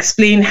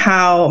explain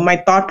how my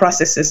thought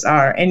processes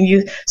are. And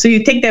you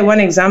take that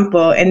one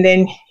example and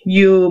then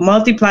you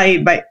multiply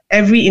it by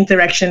every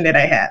interaction that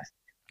I have,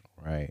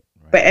 Right,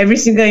 by right. every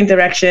single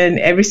interaction,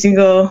 every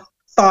single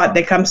thought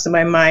that comes to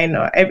my mind,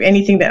 or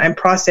anything that I'm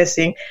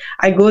processing.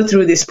 I go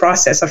through this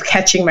process of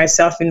catching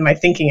myself in my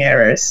thinking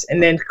errors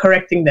and then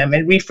correcting them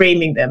and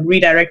reframing them,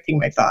 redirecting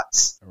my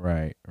thoughts.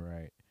 Right,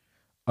 right.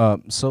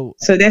 So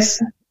So that's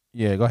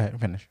yeah, go ahead,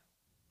 finish.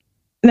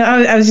 no,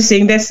 I was just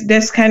saying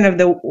that's kind of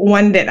the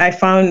one that I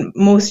found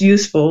most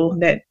useful,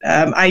 that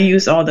I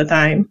use all the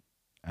time.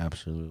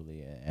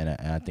 Absolutely, and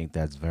I think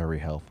that's very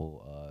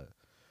helpful.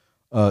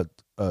 To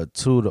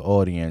the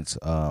audience,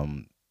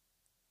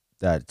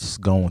 that's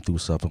going through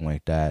something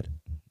like that.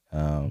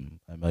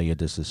 Amelia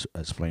just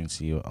explained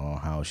to you on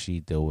how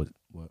she dealt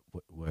with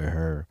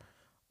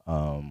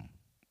um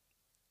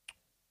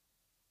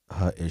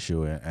her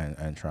issue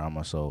and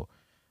trauma. So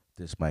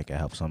this might can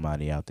help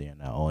somebody out there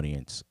in our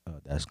audience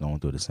that's going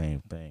through the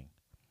same thing.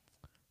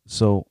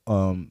 So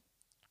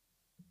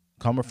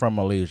coming from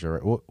Malaysia,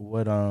 right,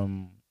 what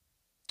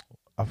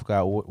I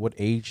forgot what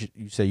age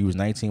you said you was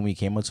 19 when you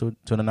came up to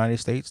the United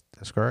States.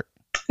 That's correct.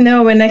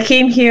 No, when I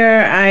came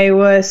here, I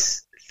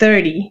was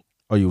 30.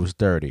 Oh, you was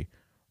 30,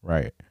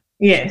 right?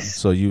 Yes.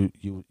 So you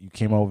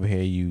came over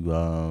here. You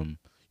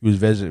was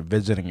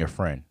visiting your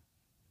friend,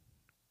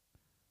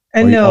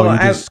 No, or you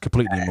I just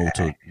completely moved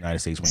to the United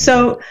States when you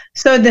was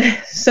so 30.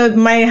 so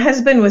my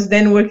husband was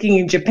then working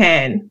in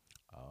Japan.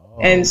 Oh,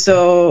 And okay.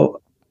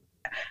 so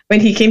when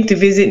he came to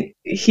visit,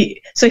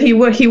 he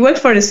worked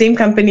for the same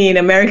company in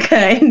America,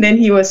 and then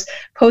he was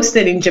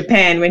posted in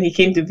Japan when he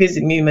came to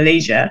visit me in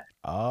Malaysia.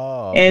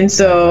 Oh, okay. And Right, right,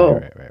 so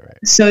right, right, right.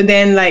 so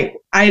then like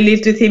I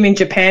lived with him in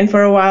Japan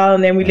for a while,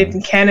 and then we lived Uh,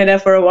 in Canada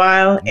for a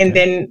while, and okay.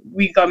 then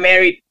we got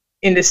married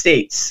in the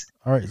States.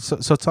 All right.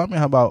 So tell me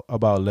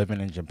about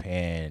living in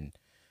Japan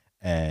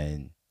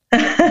and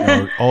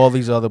all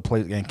these other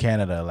places in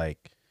Canada, like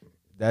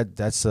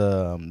that's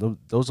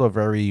those are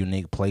very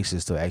unique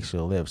places to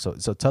actually live.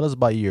 So tell us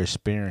about your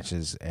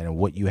experiences and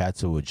what you had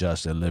to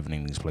adjust in living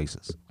in these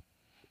places.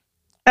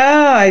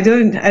 Oh, I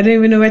don't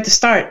even know where to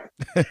start.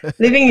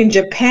 Living in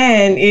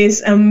Japan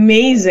is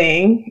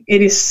amazing.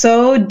 It is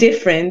so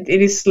different.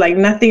 It is like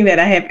nothing that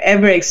I have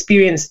ever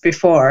experienced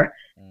before.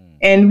 Mm.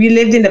 And we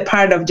lived in the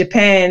part of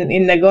Japan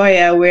in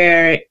Nagoya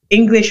where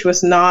English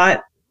was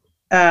not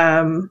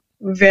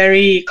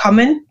very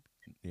common.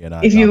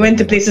 Yeah, If not you big went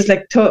to places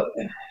language. like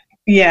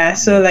yeah,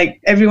 so Yeah. like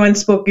everyone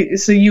spoke,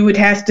 so you would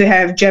have to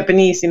have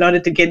Japanese in order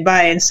to get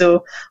by, and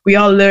so we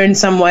all learned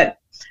somewhat.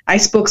 I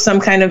spoke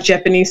some kind of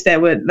Japanese that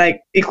would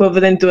like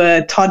equivalent to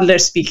a toddler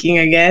speaking,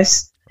 I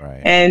guess,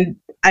 Right. and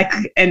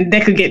and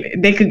they could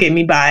get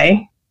me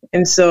by,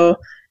 and so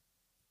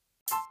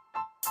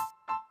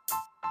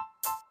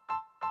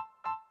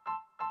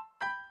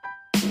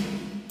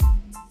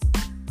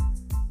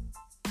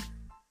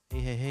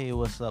Hey,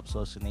 what's up,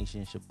 Social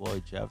Nation? It's your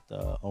boy Jeff,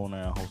 the owner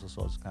and host of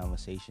Social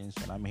Conversations,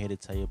 and I'm here to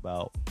tell you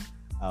about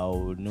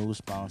our new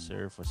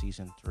sponsor for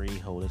season 3,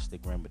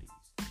 Holistic Remedies.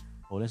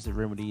 Holistic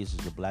Remedies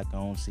is a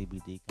black-owned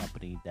CBD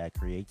company that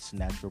creates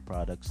natural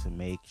products to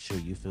make sure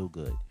you feel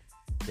good.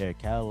 Their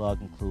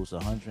catalog includes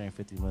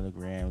 150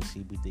 milligrams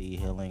CBD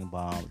healing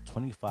balm,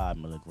 25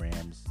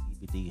 milligrams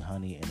CBD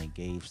honey and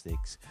engaged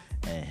sticks,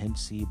 and hemp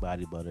seed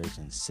body butters,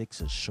 and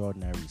 6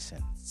 extraordinary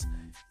scents.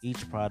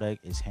 Each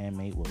product is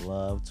handmade with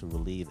love to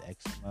relieve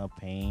eczema,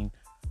 pain,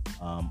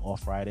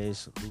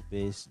 arthritis,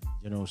 lupus,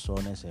 general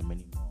soreness, and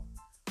many more.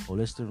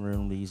 Holistic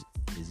Remedies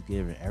is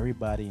giving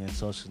everybody in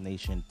Social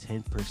Nation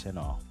 10%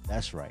 off.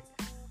 That's right,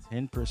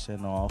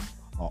 10% off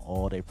on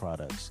all their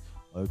products.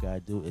 All you gotta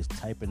do is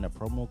type in the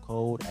promo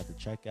code at the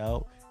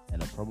checkout, and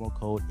the promo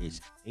code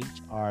is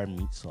HR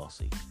Meet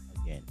Saucy.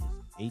 Again,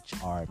 it's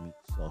HR Meet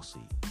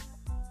Saucy.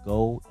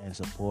 Go and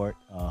support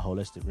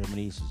Holistic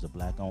Remedies. It's a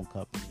black-owned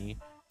company,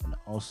 and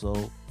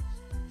also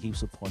keep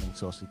supporting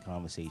Saucy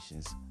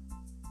Conversations.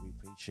 We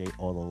appreciate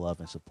all the love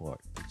and support.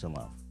 Peace and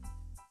love.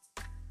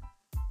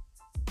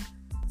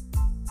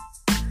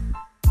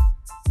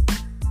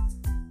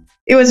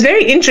 it was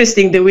very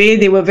interesting the way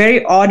they were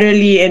very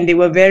orderly and they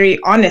were very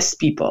honest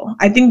people.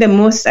 I think the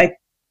most I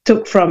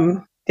took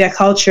from their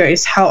culture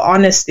is how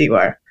honest they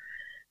were.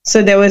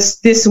 So there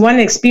was this one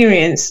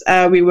experience.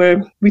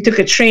 We took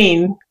a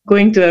train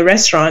going to a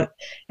restaurant,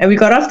 and we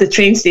got off the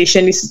train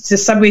station. It's a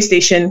subway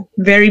station,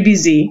 very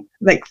busy,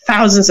 like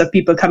thousands of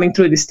people coming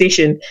through the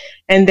station,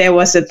 and there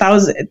was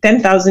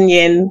 10,000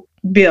 yen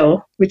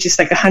bill, which is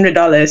like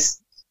 $100,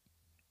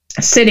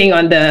 sitting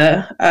on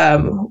the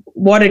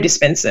water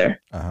dispenser.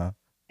 Uh-huh.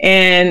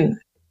 And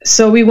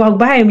so we walked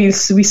by and we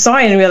saw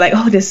it, and we were like,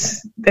 oh,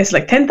 there's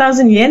like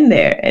 10,000 yen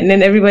there. And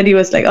then everybody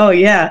was like, oh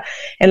yeah.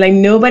 And like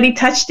nobody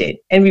touched it.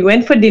 And we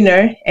went for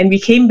dinner and we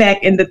came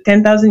back and the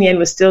 10,000 yen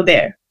was still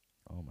there.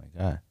 Oh my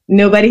God.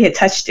 Nobody had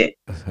touched it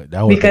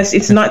That would because been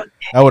it's not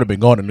that would have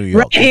been going to New right.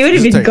 York. It would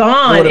have been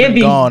gone. It would have It'd been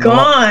be gone.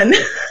 gone.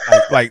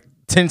 Like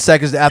 10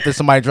 seconds after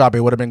somebody dropped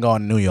it, would have been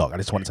gone to New York. I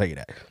just want to tell you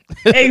that.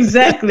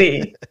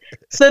 Exactly.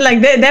 So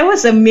like that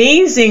was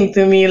amazing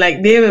to me.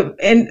 Like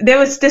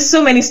there's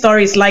so many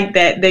stories like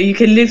that you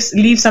can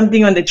leave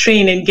something on the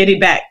train and get it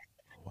back.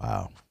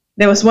 Wow.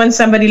 There was one,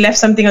 somebody left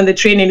something on the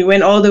train and it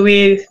went all the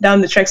way down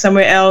the track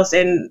somewhere else,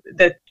 and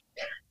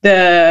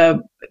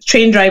the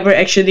train driver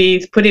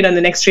actually put it on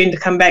the next train to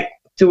come back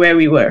to where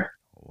we were.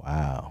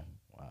 Wow.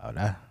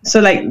 So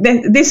like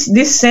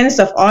this sense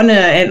of honor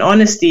and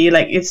honesty,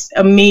 like it's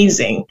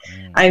amazing.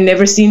 I've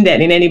never seen that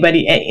in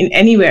anybody in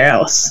anywhere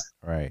else.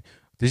 Right.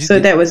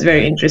 That was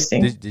very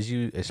interesting. Did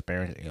you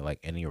experience like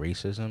any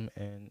racism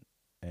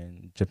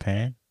in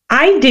Japan?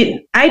 I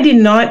did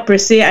not per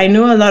se. I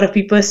know a lot of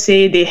people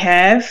say they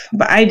have,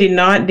 but I did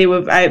not.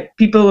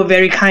 People were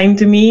very kind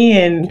to me,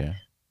 and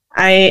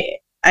Okay.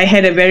 I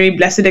had a very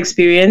blessed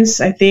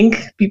experience. I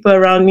think people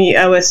around me,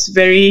 I was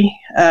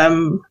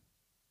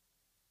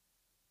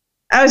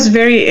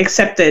very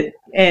accepted,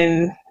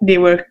 and they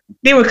were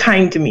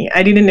kind to me.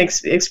 I didn't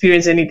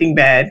experience anything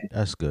bad.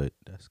 That's good.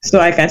 So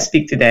I can't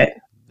speak to that.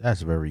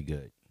 That's very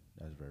good.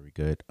 That's very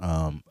good.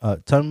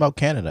 Tell me about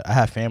Canada. I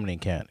have family in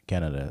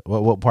Canada.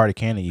 What part of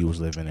Canada you was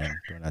living in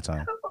during that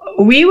time?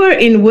 we were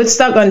in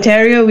Woodstock,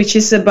 Ontario, which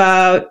is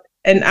about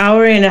an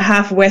hour and a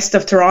half west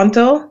of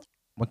Toronto.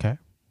 Okay.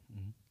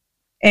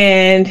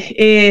 And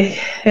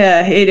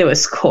it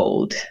was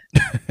cold.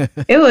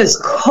 It was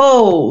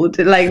cold.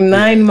 Like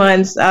 9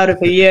 months out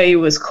of a year, it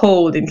was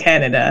cold in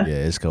Canada. Yeah,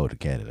 it's cold in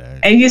Canada.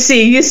 And you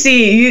see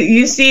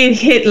it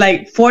hit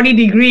like 40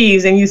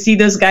 degrees, and you see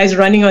those guys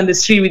running on the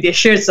street with their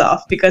shirts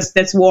off because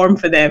that's warm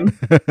for them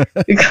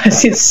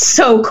because it's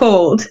so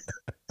cold.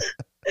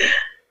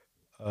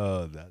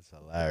 Oh, that's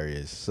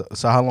hilarious.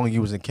 So how long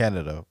you was in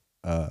Canada?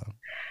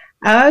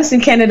 I was in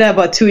Canada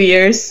about 2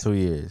 years. 2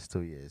 years.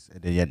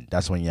 And then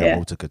that's when you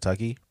moved to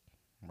Kentucky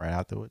right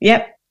afterwards?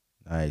 Yep.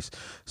 Nice.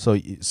 So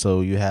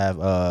you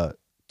have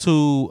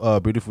two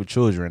beautiful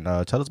children.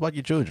 Tell us about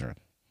your children.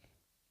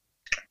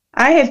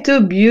 I have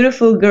two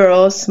beautiful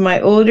girls.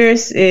 My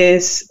oldest they're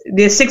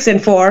 6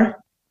 and 4.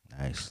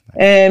 Nice.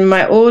 And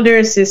my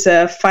oldest is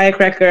a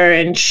firecracker,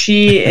 and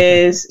she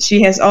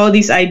has all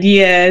these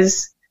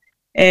ideas,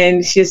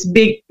 and she has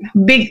big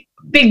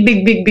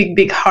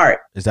heart.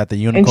 Is that the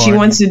unicorn? And she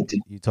wants to.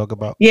 You talk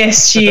about?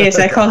 Yes, she is.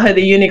 I call her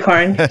the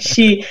unicorn.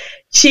 She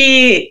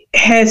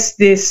has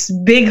this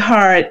big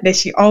heart that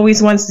she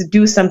always wants to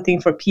do something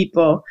for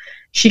people.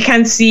 She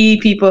can't see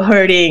people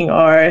hurting,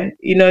 or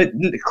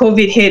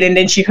COVID hit, and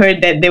then she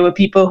heard that there were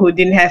people who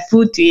didn't have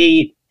food to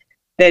eat,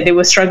 that they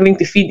were struggling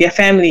to feed their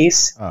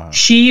families. Uh-huh.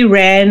 She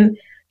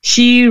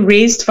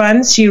raised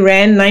funds. She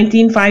ran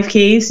 19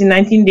 5Ks in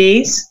 19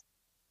 days.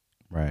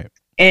 Right.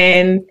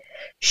 And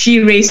she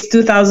raised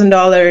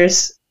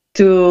 $2,000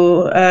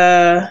 to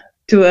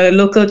a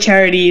local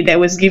charity that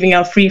was giving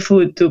out free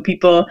food to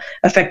people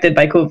affected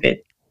by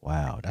COVID.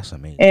 Wow, that's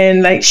amazing.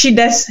 And like she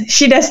does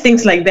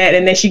things like that,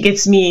 and then she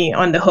gets me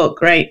on the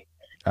hook, right?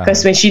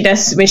 Because when she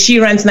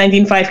runs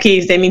 19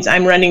 5Ks, that means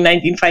I'm running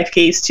 19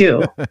 5Ks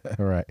too.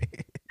 Right.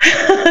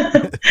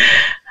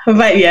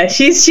 But yeah,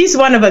 she's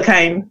one of a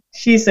kind.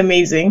 She's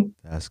amazing.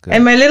 That's good.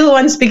 And my little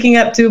one's picking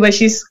up too, but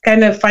she's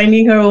kind of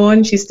finding her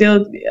own. She's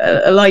still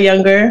a lot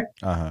younger.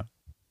 Find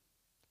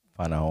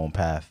her own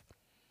path.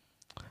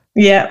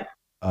 Yeah.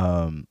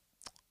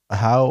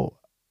 How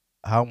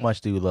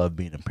much do you love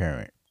being a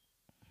parent?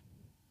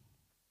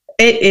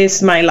 It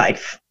is my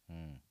life.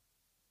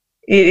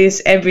 It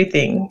is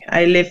everything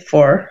I live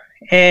for.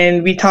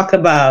 And we talk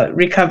about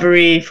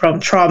recovery from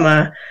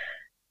trauma.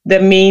 The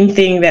main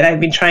thing that I've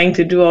been trying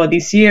to do all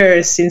these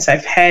years since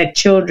I've had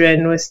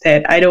children was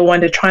that I don't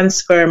want to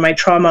transfer my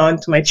trauma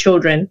onto my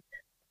children.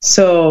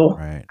 So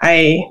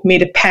I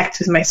made a pact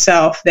with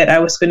myself that I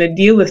was going to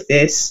deal with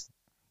this.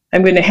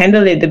 I'm going to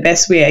handle it the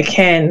best way I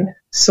can,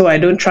 so I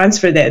don't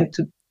transfer that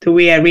to the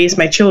way I raise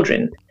my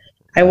children.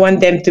 I want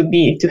them to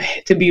be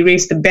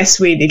raised the best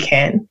way they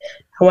can.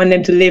 I want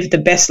them to live the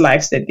best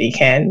lives that they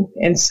can.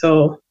 And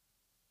so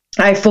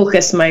I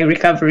focus my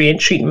recovery and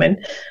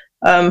treatment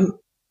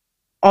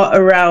all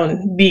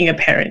around being a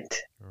parent.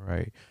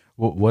 Right.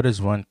 What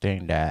is one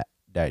thing that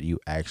you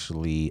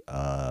actually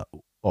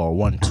or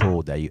one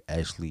tool that you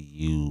actually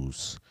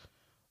use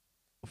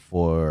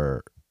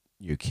for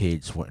your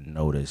kids wouldn't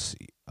notice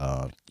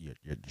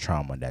your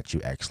trauma that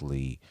you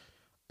actually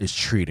is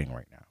treating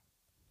right now?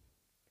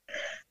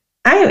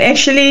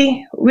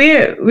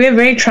 We're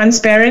very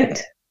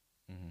transparent.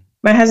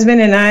 My husband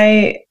and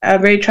I are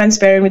very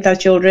transparent with our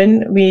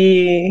children.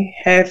 We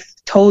have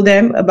told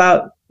them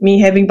about me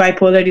having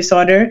bipolar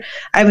disorder.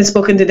 I haven't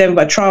spoken to them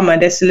about trauma.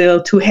 That's a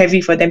little too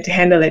heavy for them to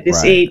handle at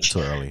this age.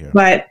 Too early here.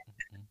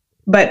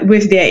 But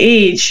with their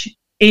age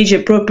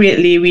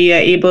appropriately, we are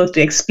able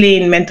to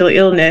explain mental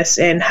illness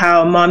and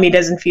how mommy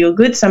doesn't feel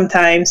good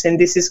sometimes, and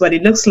this is what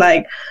it looks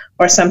like.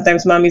 Or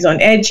sometimes mommy's on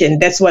edge,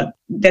 and that's what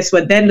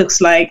that looks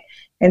like.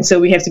 And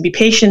so we have to be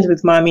patient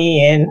with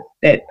mommy, and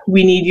that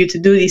we need you to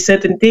do these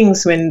certain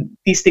things when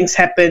these things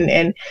happen.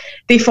 And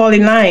they fall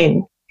in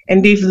line,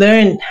 and they've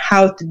learned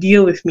how to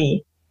deal with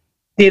me.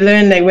 They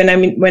learn, like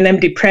when I'm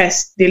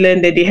depressed, they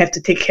learn that they have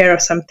to take care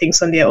of some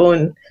things on their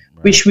own,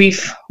 which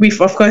we've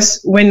of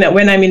course, when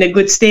I'm in a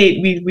good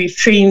state, we've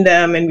trained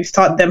them and we've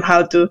taught them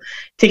how to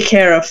take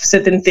care of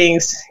certain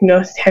things.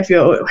 Have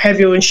your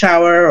own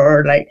shower,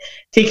 or like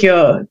fix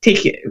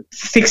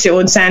your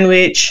own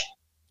sandwich.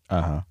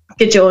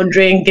 Get your own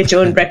drink, get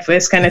your own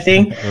breakfast, kind of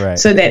thing. Right.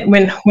 So that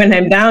when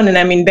I'm down and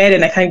I'm in bed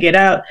and I can't get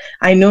out,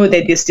 I know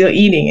that they're still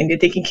eating and they're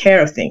taking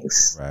care of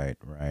things. Right.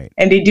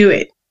 And they do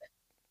it.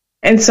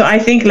 And so I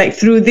think like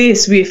through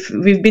this,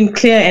 we've been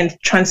clear and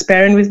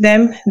transparent with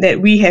them that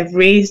we have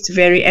raised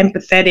very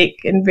empathetic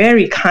and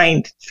very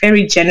kind,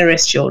 very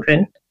generous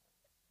children.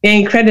 They're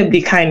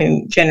incredibly kind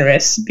and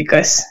generous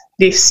because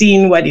they've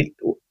seen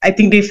I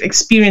think they've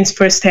experienced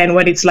firsthand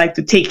what it's like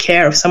to take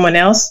care of someone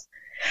else.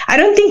 I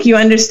don't think you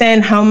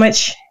understand how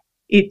much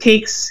it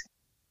takes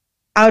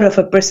out of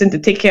a person to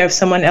take care of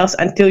someone else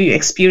until you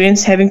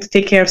experience having to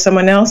take care of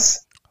someone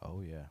else.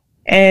 Oh yeah.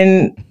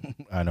 And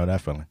I know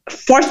that feeling.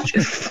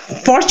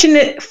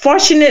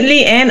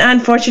 Fortunately and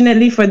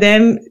unfortunately for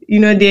them,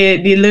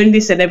 they learn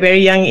this at a very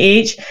young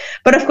age.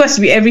 But of course,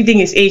 everything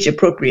is age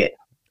appropriate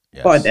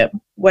for them.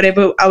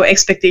 Whatever our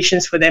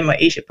expectations for them are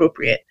age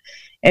appropriate.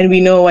 and we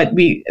know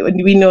we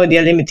know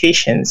their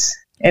limitations.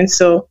 And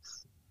so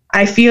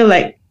I feel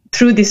like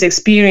through this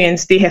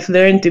experience, they have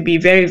learned to be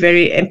very,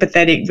 very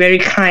empathetic, very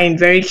kind,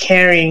 very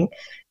caring,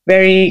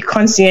 very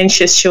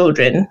conscientious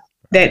children.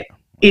 That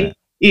Right.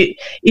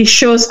 it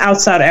shows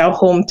outside our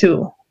home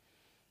too.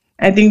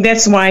 I think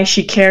that's why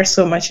she cares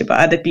so much about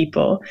other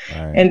people,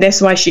 Right. and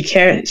that's why she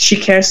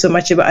cares so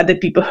much about other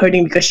people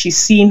hurting, because she's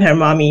seen her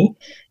mommy,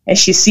 and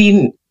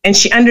she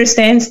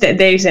understands that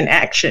there is an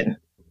action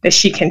that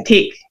she can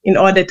take in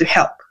order to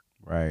help.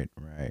 Right.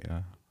 Right.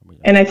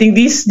 And I think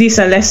these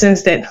are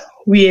lessons that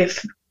we have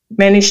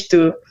managed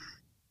to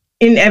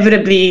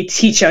inevitably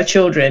teach our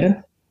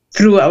children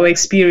through our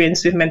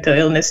experience with mental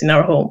illness in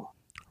our home.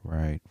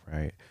 Right.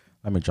 Right.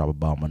 Let me drop a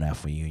bomb on that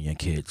for you and your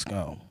kids.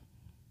 Go.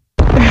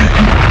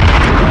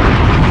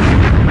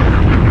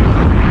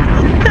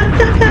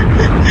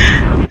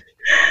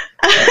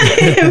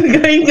 I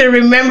am going to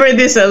remember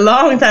this a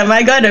long time.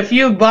 I got a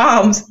few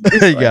bombs.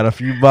 You got a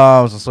few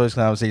bombs on social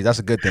conversations. That's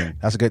a good thing.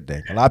 That's a good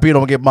thing. A lot of people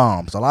don't get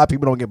bombs. A lot of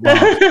people don't get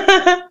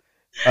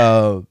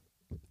bombs.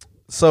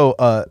 So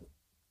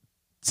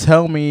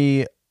tell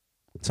me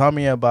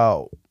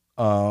about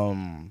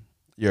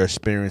your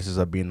experiences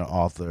of being an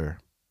author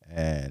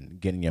and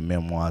getting your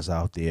memoirs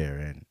out there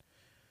and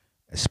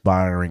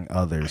inspiring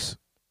others.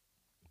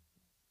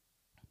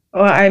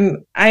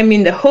 Well, I'm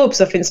in the hopes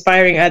of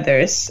inspiring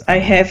others. I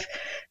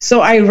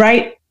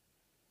write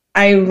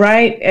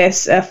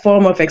as a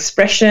form of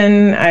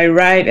expression. I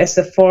write as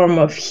a form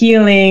of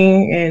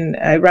healing, and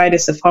I write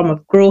as a form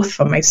of growth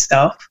for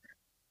myself.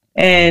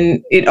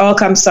 And it all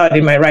comes out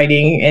in my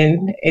writing,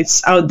 and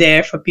it's out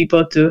there for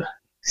people to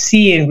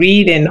see and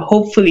read, and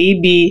hopefully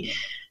be.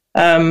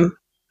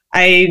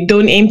 I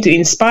don't aim to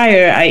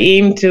inspire. I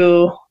aim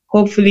to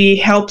hopefully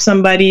help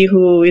somebody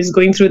who is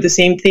going through the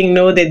same thing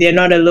know that they're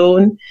not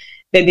alone,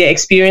 that their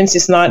experience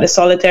is not a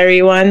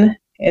solitary one,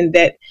 and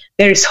that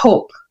there is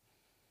hope.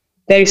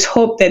 There is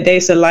hope that there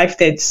is a life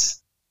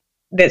that's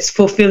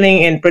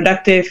fulfilling and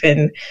productive,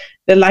 and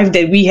the life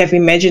that we have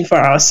imagined for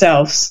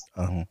ourselves.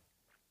 Uh-huh.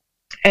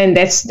 And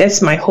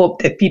that's my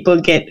hope, that people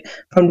get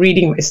from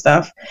reading my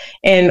stuff.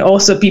 And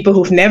also people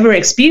who've never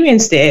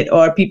experienced it,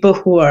 or people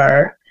who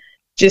are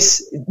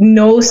just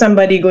know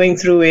somebody going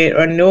through it,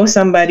 or know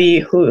somebody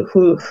who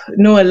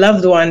know a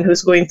loved one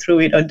who's going through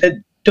it, or that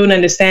don't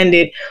understand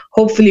it.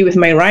 Hopefully with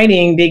my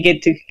writing, they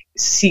get to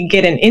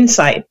get an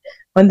insight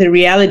on the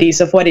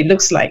realities of what it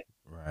looks like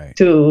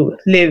to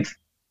live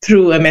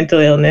through a mental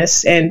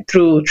illness and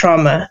through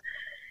trauma.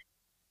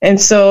 And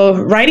so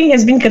writing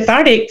has been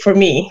cathartic for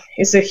me.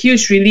 It's a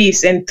huge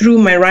release. And through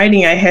my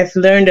writing, I have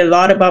learned a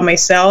lot about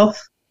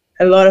myself,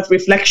 a lot of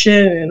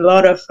reflection, and a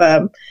lot of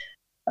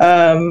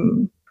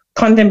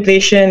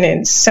contemplation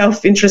and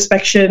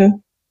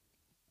self-introspection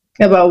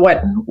about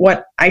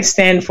what I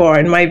stand for,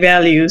 and my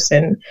values,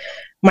 and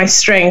my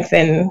strength,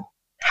 and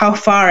how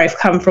far I've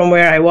come from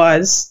where I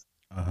was.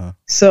 Uh-huh.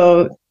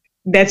 So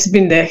that's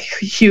been the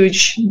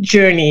huge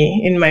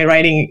journey in my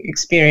writing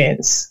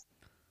experience.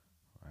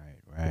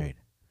 Right.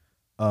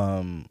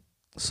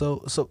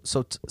 So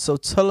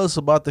tell us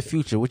about the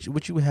future.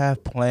 What you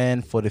have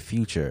planned for the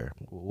future?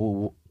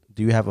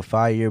 Do you have a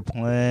 5-year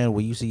plan?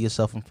 Will you see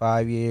yourself in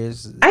 5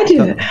 years? I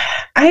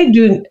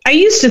do. I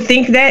used to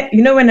think that,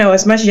 when I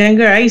was much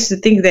younger, I used to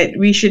think that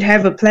we should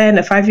have a plan,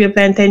 a 5-year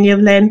plan, 10-year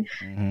plan.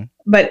 Mm-hmm.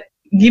 But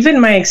given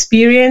my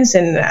experience,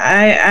 and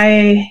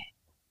I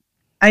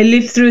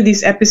live through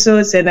these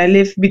episodes, and I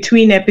live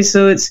between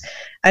episodes.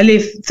 I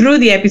live through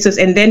the episodes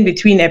and then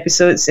between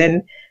episodes.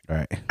 And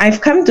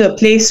I've come to a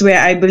place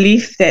where I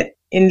believe that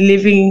in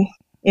living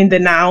in the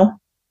now,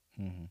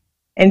 mm-hmm.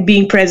 and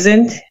being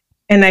present,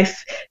 and there's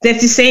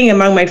this saying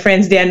among my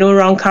friends, there are no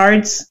wrong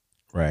cards.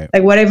 Right.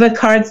 Like whatever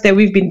cards that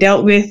we've been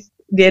dealt with,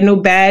 they're no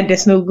bad,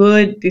 there's no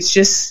good. It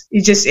just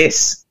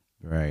is.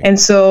 Right. And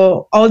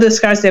so all those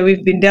cards that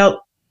we've been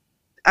dealt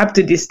up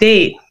to this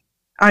date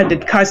are the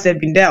cards that have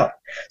been dealt.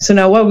 So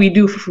now what we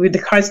do with the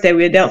cards that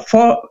we're dealt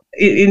for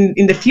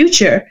in the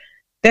future,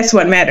 that's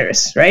what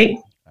matters, right?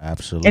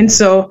 Absolutely. And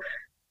so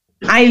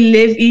I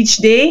live each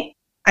day.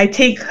 I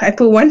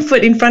put one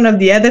foot in front of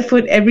the other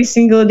foot every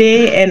single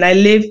day, and I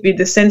live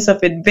with a sense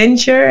of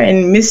adventure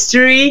and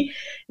mystery.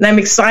 And I'm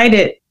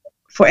excited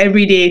for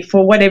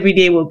what every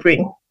day will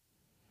bring.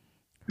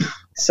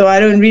 So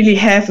I don't really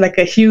have like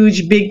a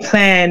huge, big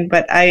plan,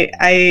 but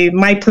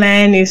my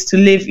plan is to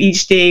live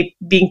each day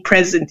being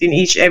present in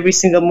every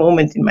single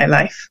moment in my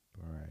life.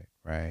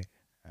 Right.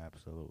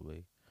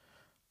 Absolutely.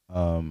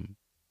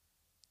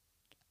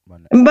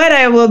 But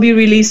I will be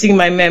releasing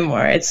my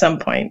memoir at some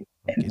point.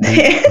 At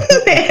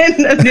the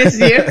end of this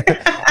year.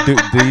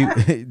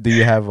 do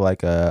you have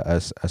like a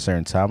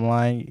certain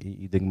timeline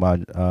you think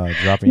about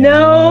dropping your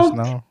memoirs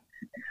now?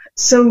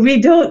 So I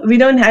don't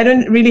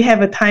really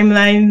have a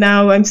timeline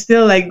now. I'm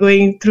still like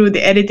going through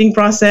the editing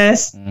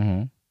process.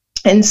 Mm-hmm.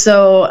 And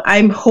so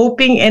I'm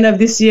hoping end of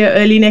this year,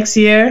 early next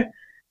year.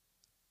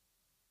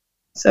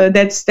 So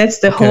that's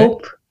the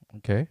hope.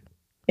 Okay.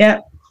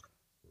 Yeah.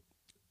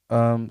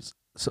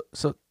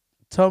 So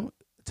tell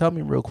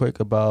me real quick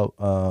about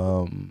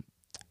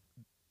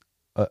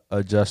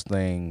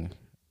adjusting,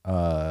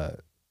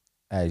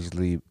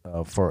 actually,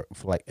 for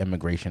like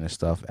immigration and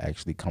stuff,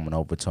 actually coming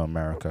over to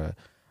America.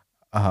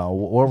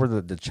 What were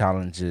the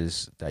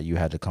challenges that you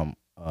had to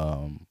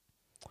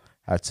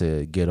had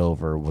to get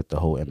over with the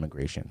whole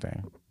immigration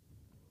thing?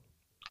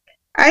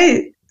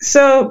 I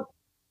so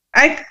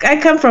I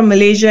come from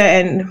Malaysia,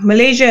 and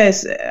Malaysia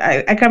is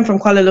I come from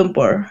Kuala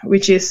Lumpur,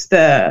 which is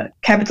the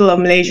capital of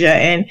Malaysia,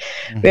 and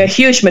we're a Hmm.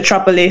 huge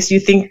metropolis. You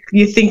think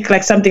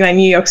like something like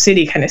New York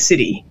City kind of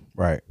city.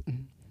 Right.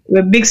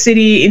 We're a big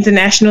city,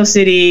 international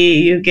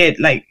city. You get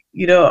like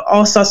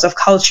all sorts of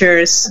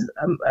cultures,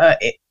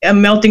 a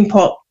melting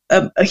pot,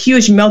 a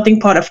huge melting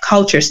pot of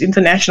cultures,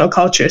 international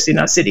cultures in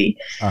our city.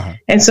 Uh huh.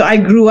 And so I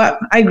grew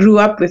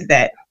up with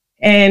that.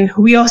 And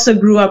we also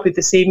grew up with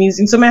the same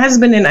music. So my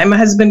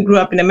husband grew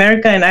up in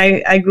America, and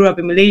I grew up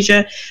in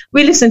Malaysia.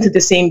 We listened to the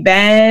same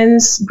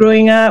bands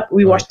growing up.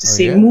 We watched the Oh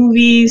same yeah.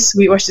 movies.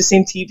 We watched the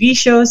same TV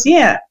shows.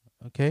 Yeah.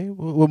 Okay.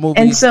 What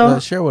And movies? so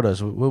Share with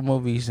us. What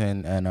movies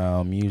and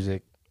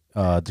music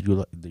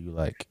do you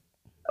like?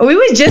 we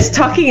were just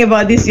talking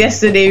about this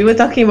yesterday. We were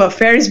talking about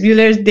Ferris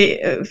Bueller's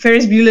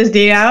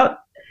Day Out,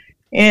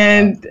 Uh,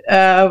 and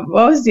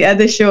what was the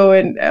other show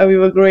when we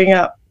were growing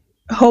up?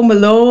 Home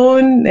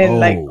Alone, and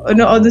like oh,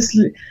 Home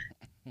Alone.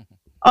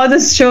 all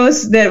those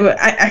shows that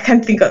I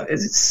can't think of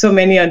so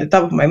many on the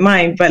top of my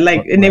mind, but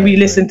like, and then Right.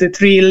 Right.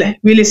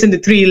 we listened to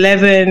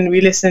 311, we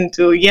listened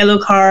to Yellow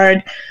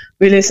Card,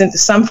 we listened to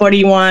Sum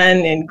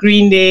 41 and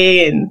Green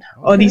Day and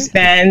all Okay. these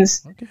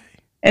bands. Okay.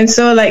 And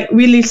so like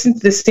we listened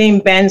to the same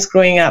bands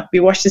growing up, we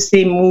watched the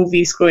same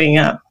movies growing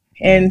up.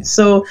 And Nice.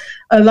 so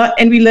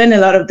and we learn a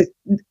lot of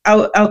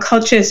our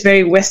culture is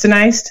very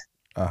westernized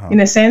Uh huh.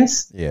 in a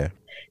sense. Yeah.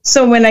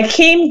 So when I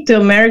came to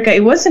America,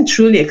 it wasn't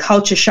truly a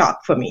culture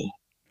shock for me.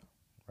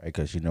 Right.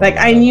 Because you know a Like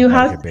lot I of knew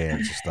how American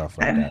bands and stuff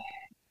like that.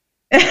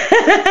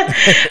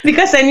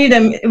 because I knew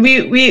them.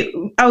 We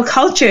our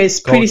culture is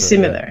pretty Culture. Yeah.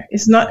 similar.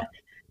 It's not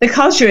the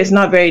culture is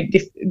not very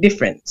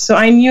different. So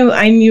I knew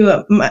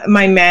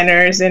my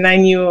manners, and I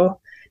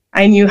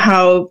knew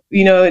how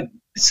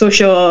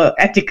social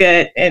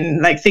etiquette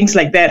and like things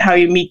like that, how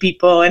you meet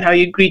people and how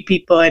you greet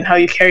people and how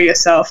you carry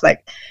yourself.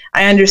 Like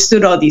I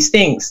understood all these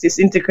things, this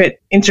intricate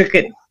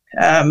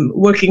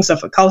workings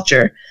of a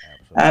culture.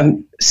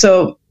 Absolutely.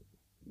 So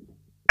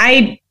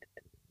I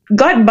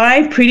got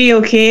by pretty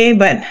okay,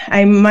 but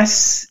I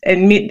must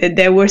admit that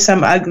there were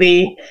some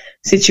ugly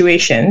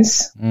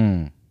situations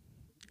Mm.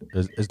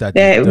 Is that just that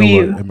dealing we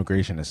with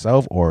immigration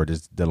itself, or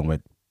just dealing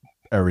with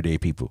everyday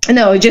people?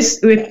 no,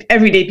 just with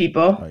everyday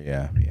people. Oh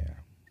yeah. Yeah.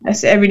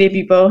 As everyday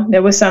people,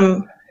 there was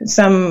some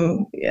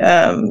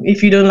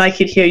if you don't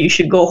like it here, you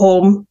should go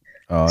home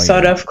Oh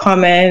sort yeah. of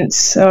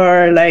comments,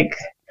 or like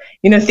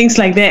things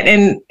like that,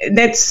 and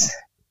that's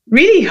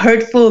really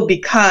hurtful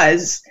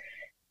because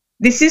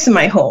this is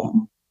my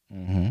home.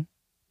 Mm-hmm.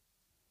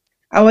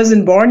 I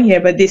wasn't born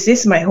here, but this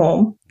is my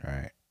home.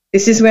 Right.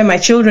 This is where my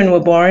children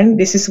were born.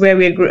 This is where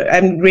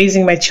I'm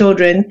raising my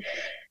children.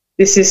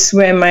 This is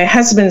where my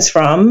husband's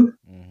from.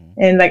 Mm-hmm.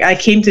 And like I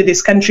came to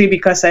this country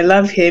because I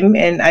love him,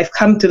 and I've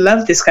come to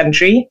love this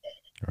country.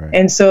 Right.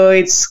 And so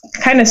it's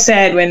kind of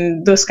sad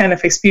when those kind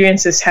of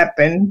experiences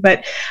happen.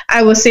 But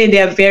I will say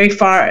they are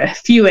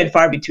few and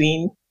far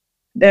between.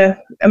 The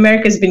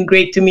America's been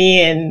great to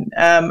me, and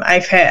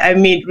I've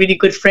made really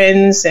good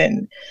friends,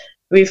 and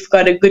we've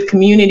got a good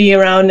community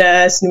around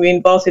us, and we're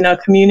involved in our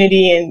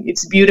community, and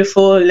it's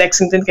beautiful,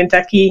 Lexington,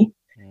 Kentucky.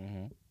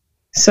 Mm-hmm.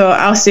 So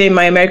I'll say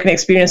my American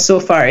experience so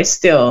far is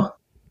still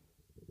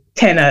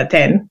 10 out of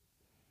 10.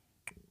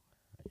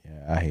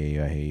 Yeah, I hear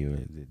you. I hear you.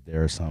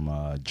 There are some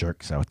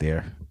jerks out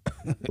there.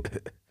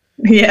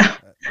 Yeah.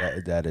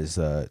 That is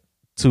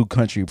too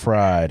country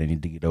pride. They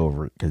need to get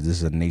over it because this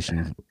is a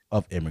nation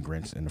of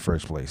immigrants in the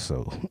first place.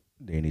 So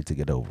they need to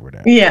get over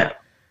that. Yeah.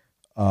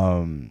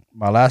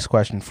 My last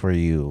question for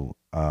you,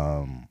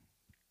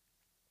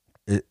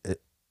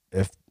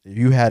 if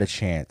you had a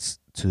chance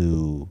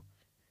to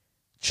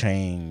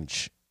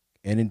change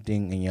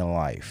anything in your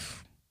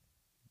life,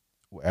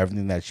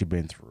 everything that you've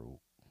been through,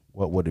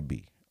 what would it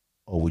be,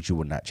 or would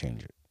you not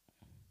change it?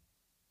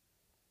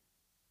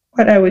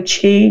 What I would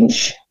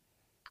change,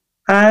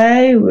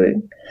 I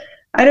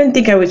don't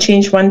think I would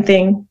change one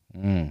thing,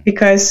 Mm,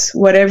 because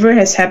whatever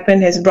has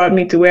happened has brought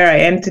me to where I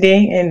am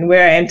today, and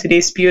where I am today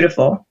is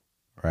beautiful.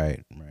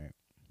 right, right,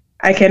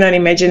 I cannot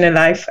imagine a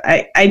life.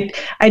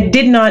 I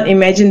did not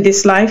imagine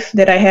this life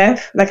that I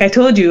have. Like I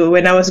told you,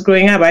 when I was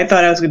growing up, I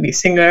thought I was going to be a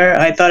singer.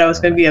 I thought I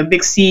was going to be a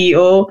big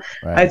CEO.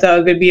 I right, thought I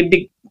was going to be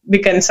a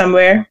big gun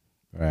somewhere.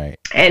 right.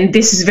 And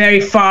this is very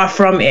far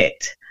from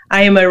it.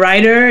 I am a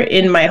writer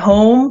in my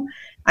home.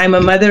 I'm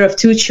a mother of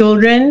 2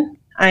 children.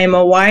 I am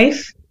a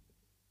wife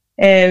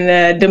and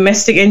a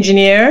domestic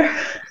engineer.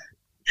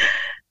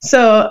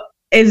 So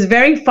it's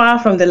very far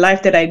from the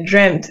life that I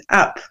dreamt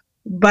up.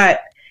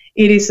 But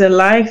it is a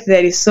life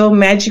that is so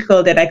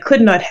magical that I could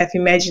not have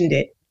imagined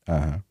it.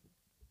 Uh-huh.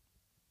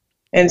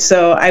 And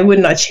so I would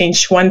not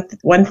change one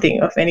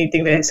thing of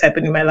anything that has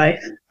happened in my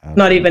life, not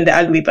Absolutely. even the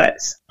ugly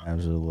parts.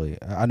 Absolutely.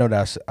 I know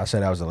that I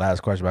said that was the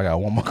last question, but I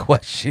got one more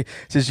question.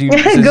 Since you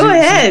Go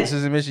ahead.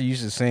 Since you mentioned you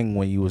used to sing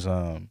when you was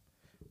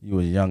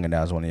young and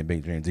that was one of your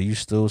big dreams. Do you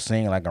still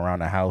sing like around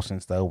the house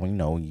and stuff when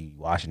you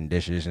washing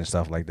dishes and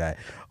stuff like that,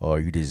 or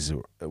you just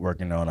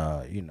working on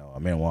a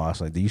memoir?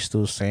 So, do you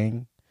still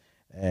sing?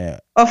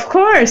 Of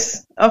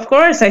course.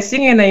 I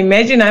sing and I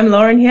imagine I'm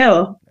Lauryn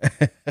Hill.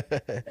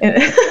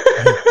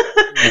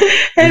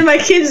 And my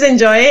kids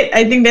enjoy it.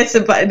 I think that's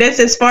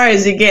as far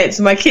as it gets.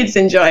 My kids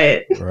enjoy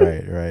it.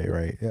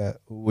 Right. Yeah.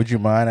 Would you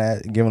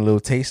mind giving a little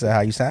taste of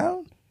how you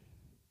sound?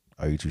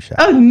 Or are you too shy?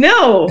 Oh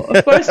no,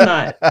 of course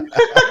not.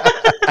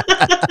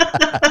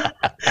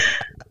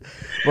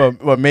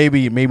 Well,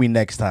 maybe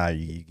next time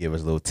you give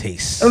us a little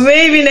taste.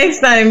 Maybe next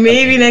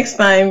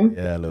time.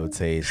 Yeah, a little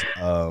taste.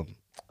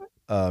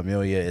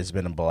 Amelia, it's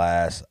been a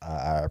blast.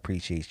 I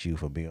appreciate you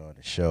for being on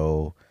the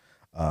show.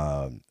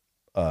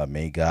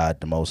 May God,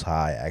 the Most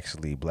High,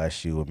 actually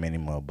bless you with many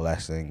more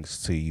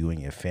blessings to you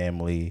and your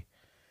family.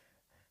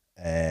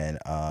 And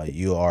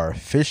you are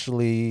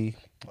officially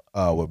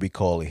what we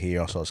call it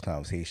here on Saucy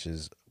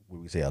Conversations,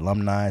 when we say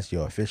alumni.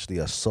 You're officially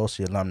a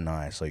Saucy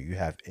alumni. So you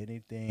have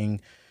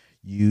anything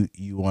you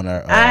want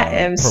to I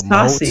am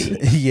promote? saucy.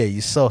 Yeah,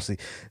 you're saucy.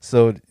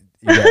 So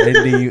you got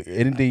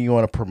anything you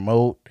want to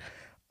promote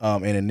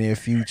in the near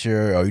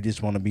future, or you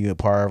just want to be a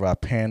part of our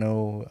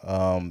panel,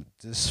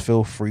 just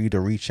feel free to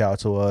reach out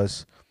to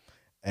us,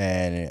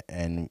 and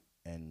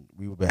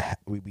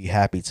we'd be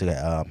happy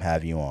to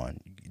have you on.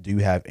 Do you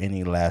have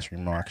any last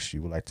remarks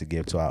you would like to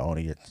give to our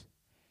audience?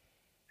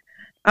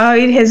 Oh,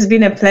 it has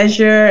been a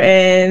pleasure,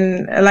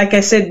 and like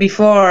I said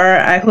before,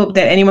 I hope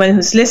that anyone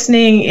who's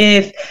listening,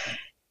 if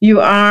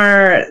you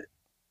are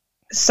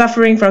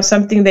suffering from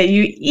something that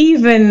you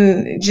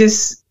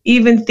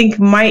even think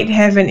might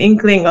have an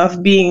inkling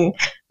of being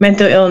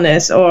mental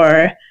illness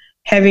or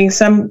having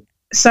some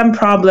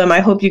problem,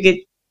 I hope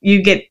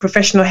you get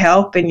professional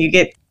help and you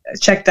get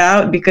checked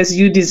out, because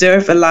you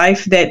deserve a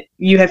life that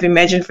you have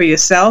imagined for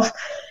yourself,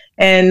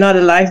 and not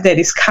a life that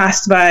is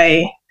cast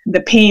by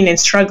the pain and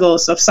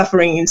struggles of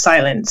suffering in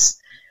silence.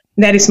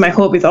 That is my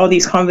hope with all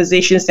these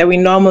conversations, that we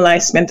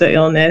normalize mental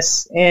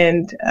illness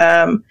and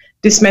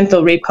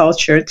dismantle rape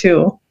culture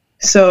too.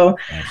 So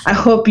absolutely. I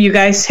hope you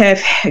guys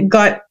have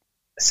got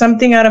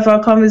something out of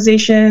our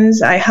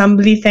conversations. I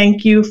humbly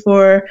thank you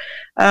for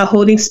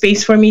holding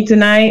space for me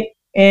tonight,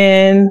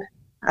 and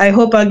I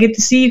hope I'll get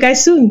to see you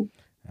guys soon.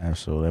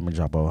 Absolutely. Let me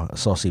drop a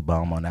saucy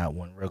bomb on that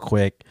one real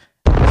quick.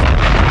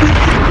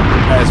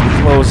 As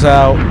we close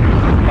out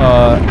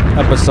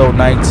episode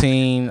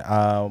 19,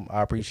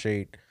 I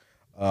appreciate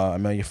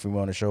Amelia for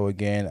being on the show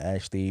again. I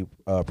actually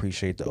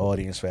appreciate the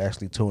audience for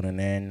actually tuning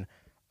in.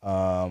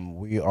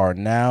 We are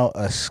now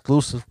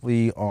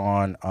exclusively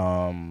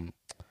on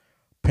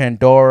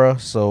Pandora,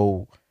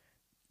 so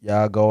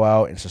y'all go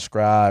out and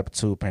subscribe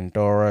to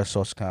Pandora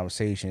Saucy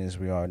Conversations.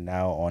 We are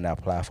now on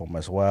that platform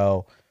as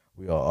well.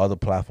 We are other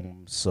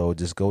platforms, so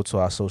just go to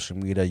our social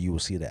media. You will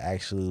see the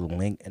actual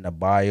link in the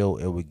bio.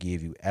 It will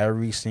give you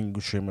every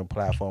single streaming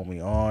platform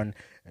we on.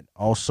 And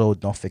also,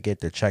 don't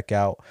forget to check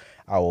out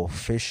our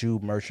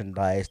official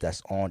merchandise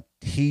that's on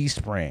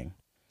Teespring.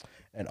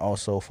 And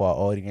also, for our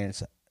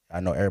audience, I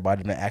know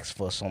everybody been asking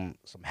for some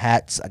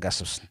hats. I got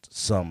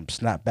some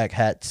snapback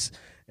hats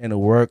in the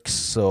works.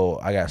 So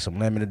I got some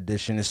limited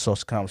edition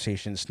Saucy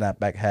Conversations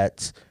snapback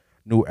hats,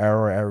 new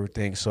era,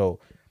 everything. So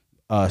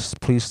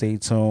please stay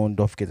tuned.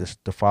 Don't forget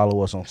to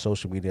follow us on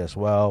social media as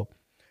well.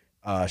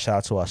 Shout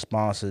out to our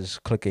sponsors,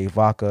 Click A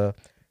Vodka.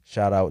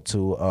 Shout out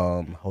to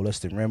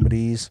Holistic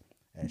Remedies.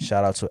 And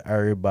shout out to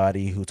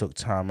everybody who took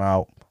time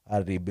out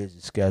of their busy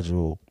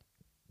schedule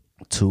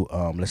to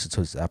listen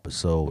to this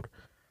episode.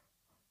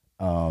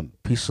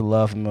 Peace and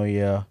love,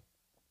 Amelia.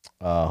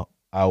 I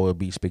will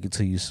be speaking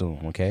to you soon,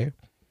 okay?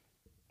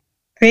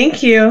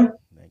 Thank you.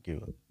 Thank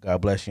you.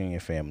 God bless you and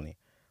your family.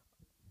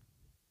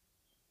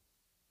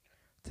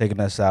 Taking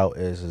us out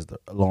is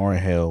Lauryn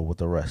Hill with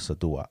the rest of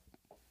Doo-Wop.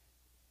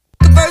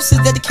 The verse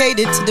is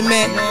dedicated to the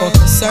man, more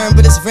concerned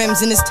with his rims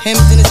and his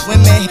Timbs and his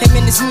women. Him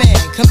and his man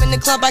come in the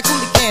club like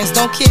hooligans,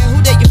 don't care who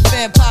they your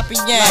fan, Papa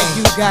Yang. Like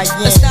you got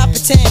Yang. Let's not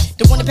pretend.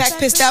 The one that pack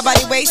pissed out by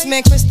the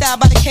waistman, crissed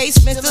out by the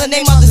casement, still the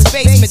name of the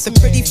basement. The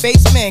pretty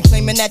face man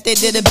claiming that they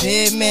did a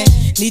bid, man.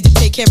 Need to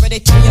take care of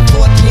their 3 and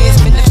 4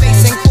 kids. Been the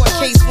face in court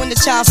case when the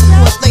child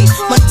support late.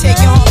 Money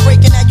taking,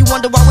 heartbreaking, now you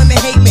wonder why women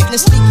hate men. The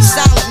sneaky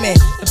silent man,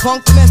 the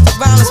punk domestic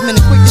violence man,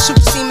 the quick to shoot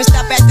the semen,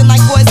 stop acting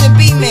like boys and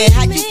be men.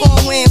 How you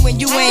gon' win when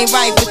you ain't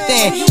right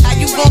within? How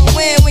you gon'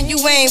 win when you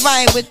ain't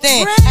right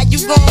within? How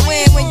you gon'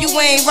 win when you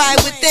ain't right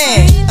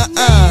within?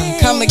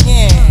 Come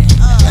again.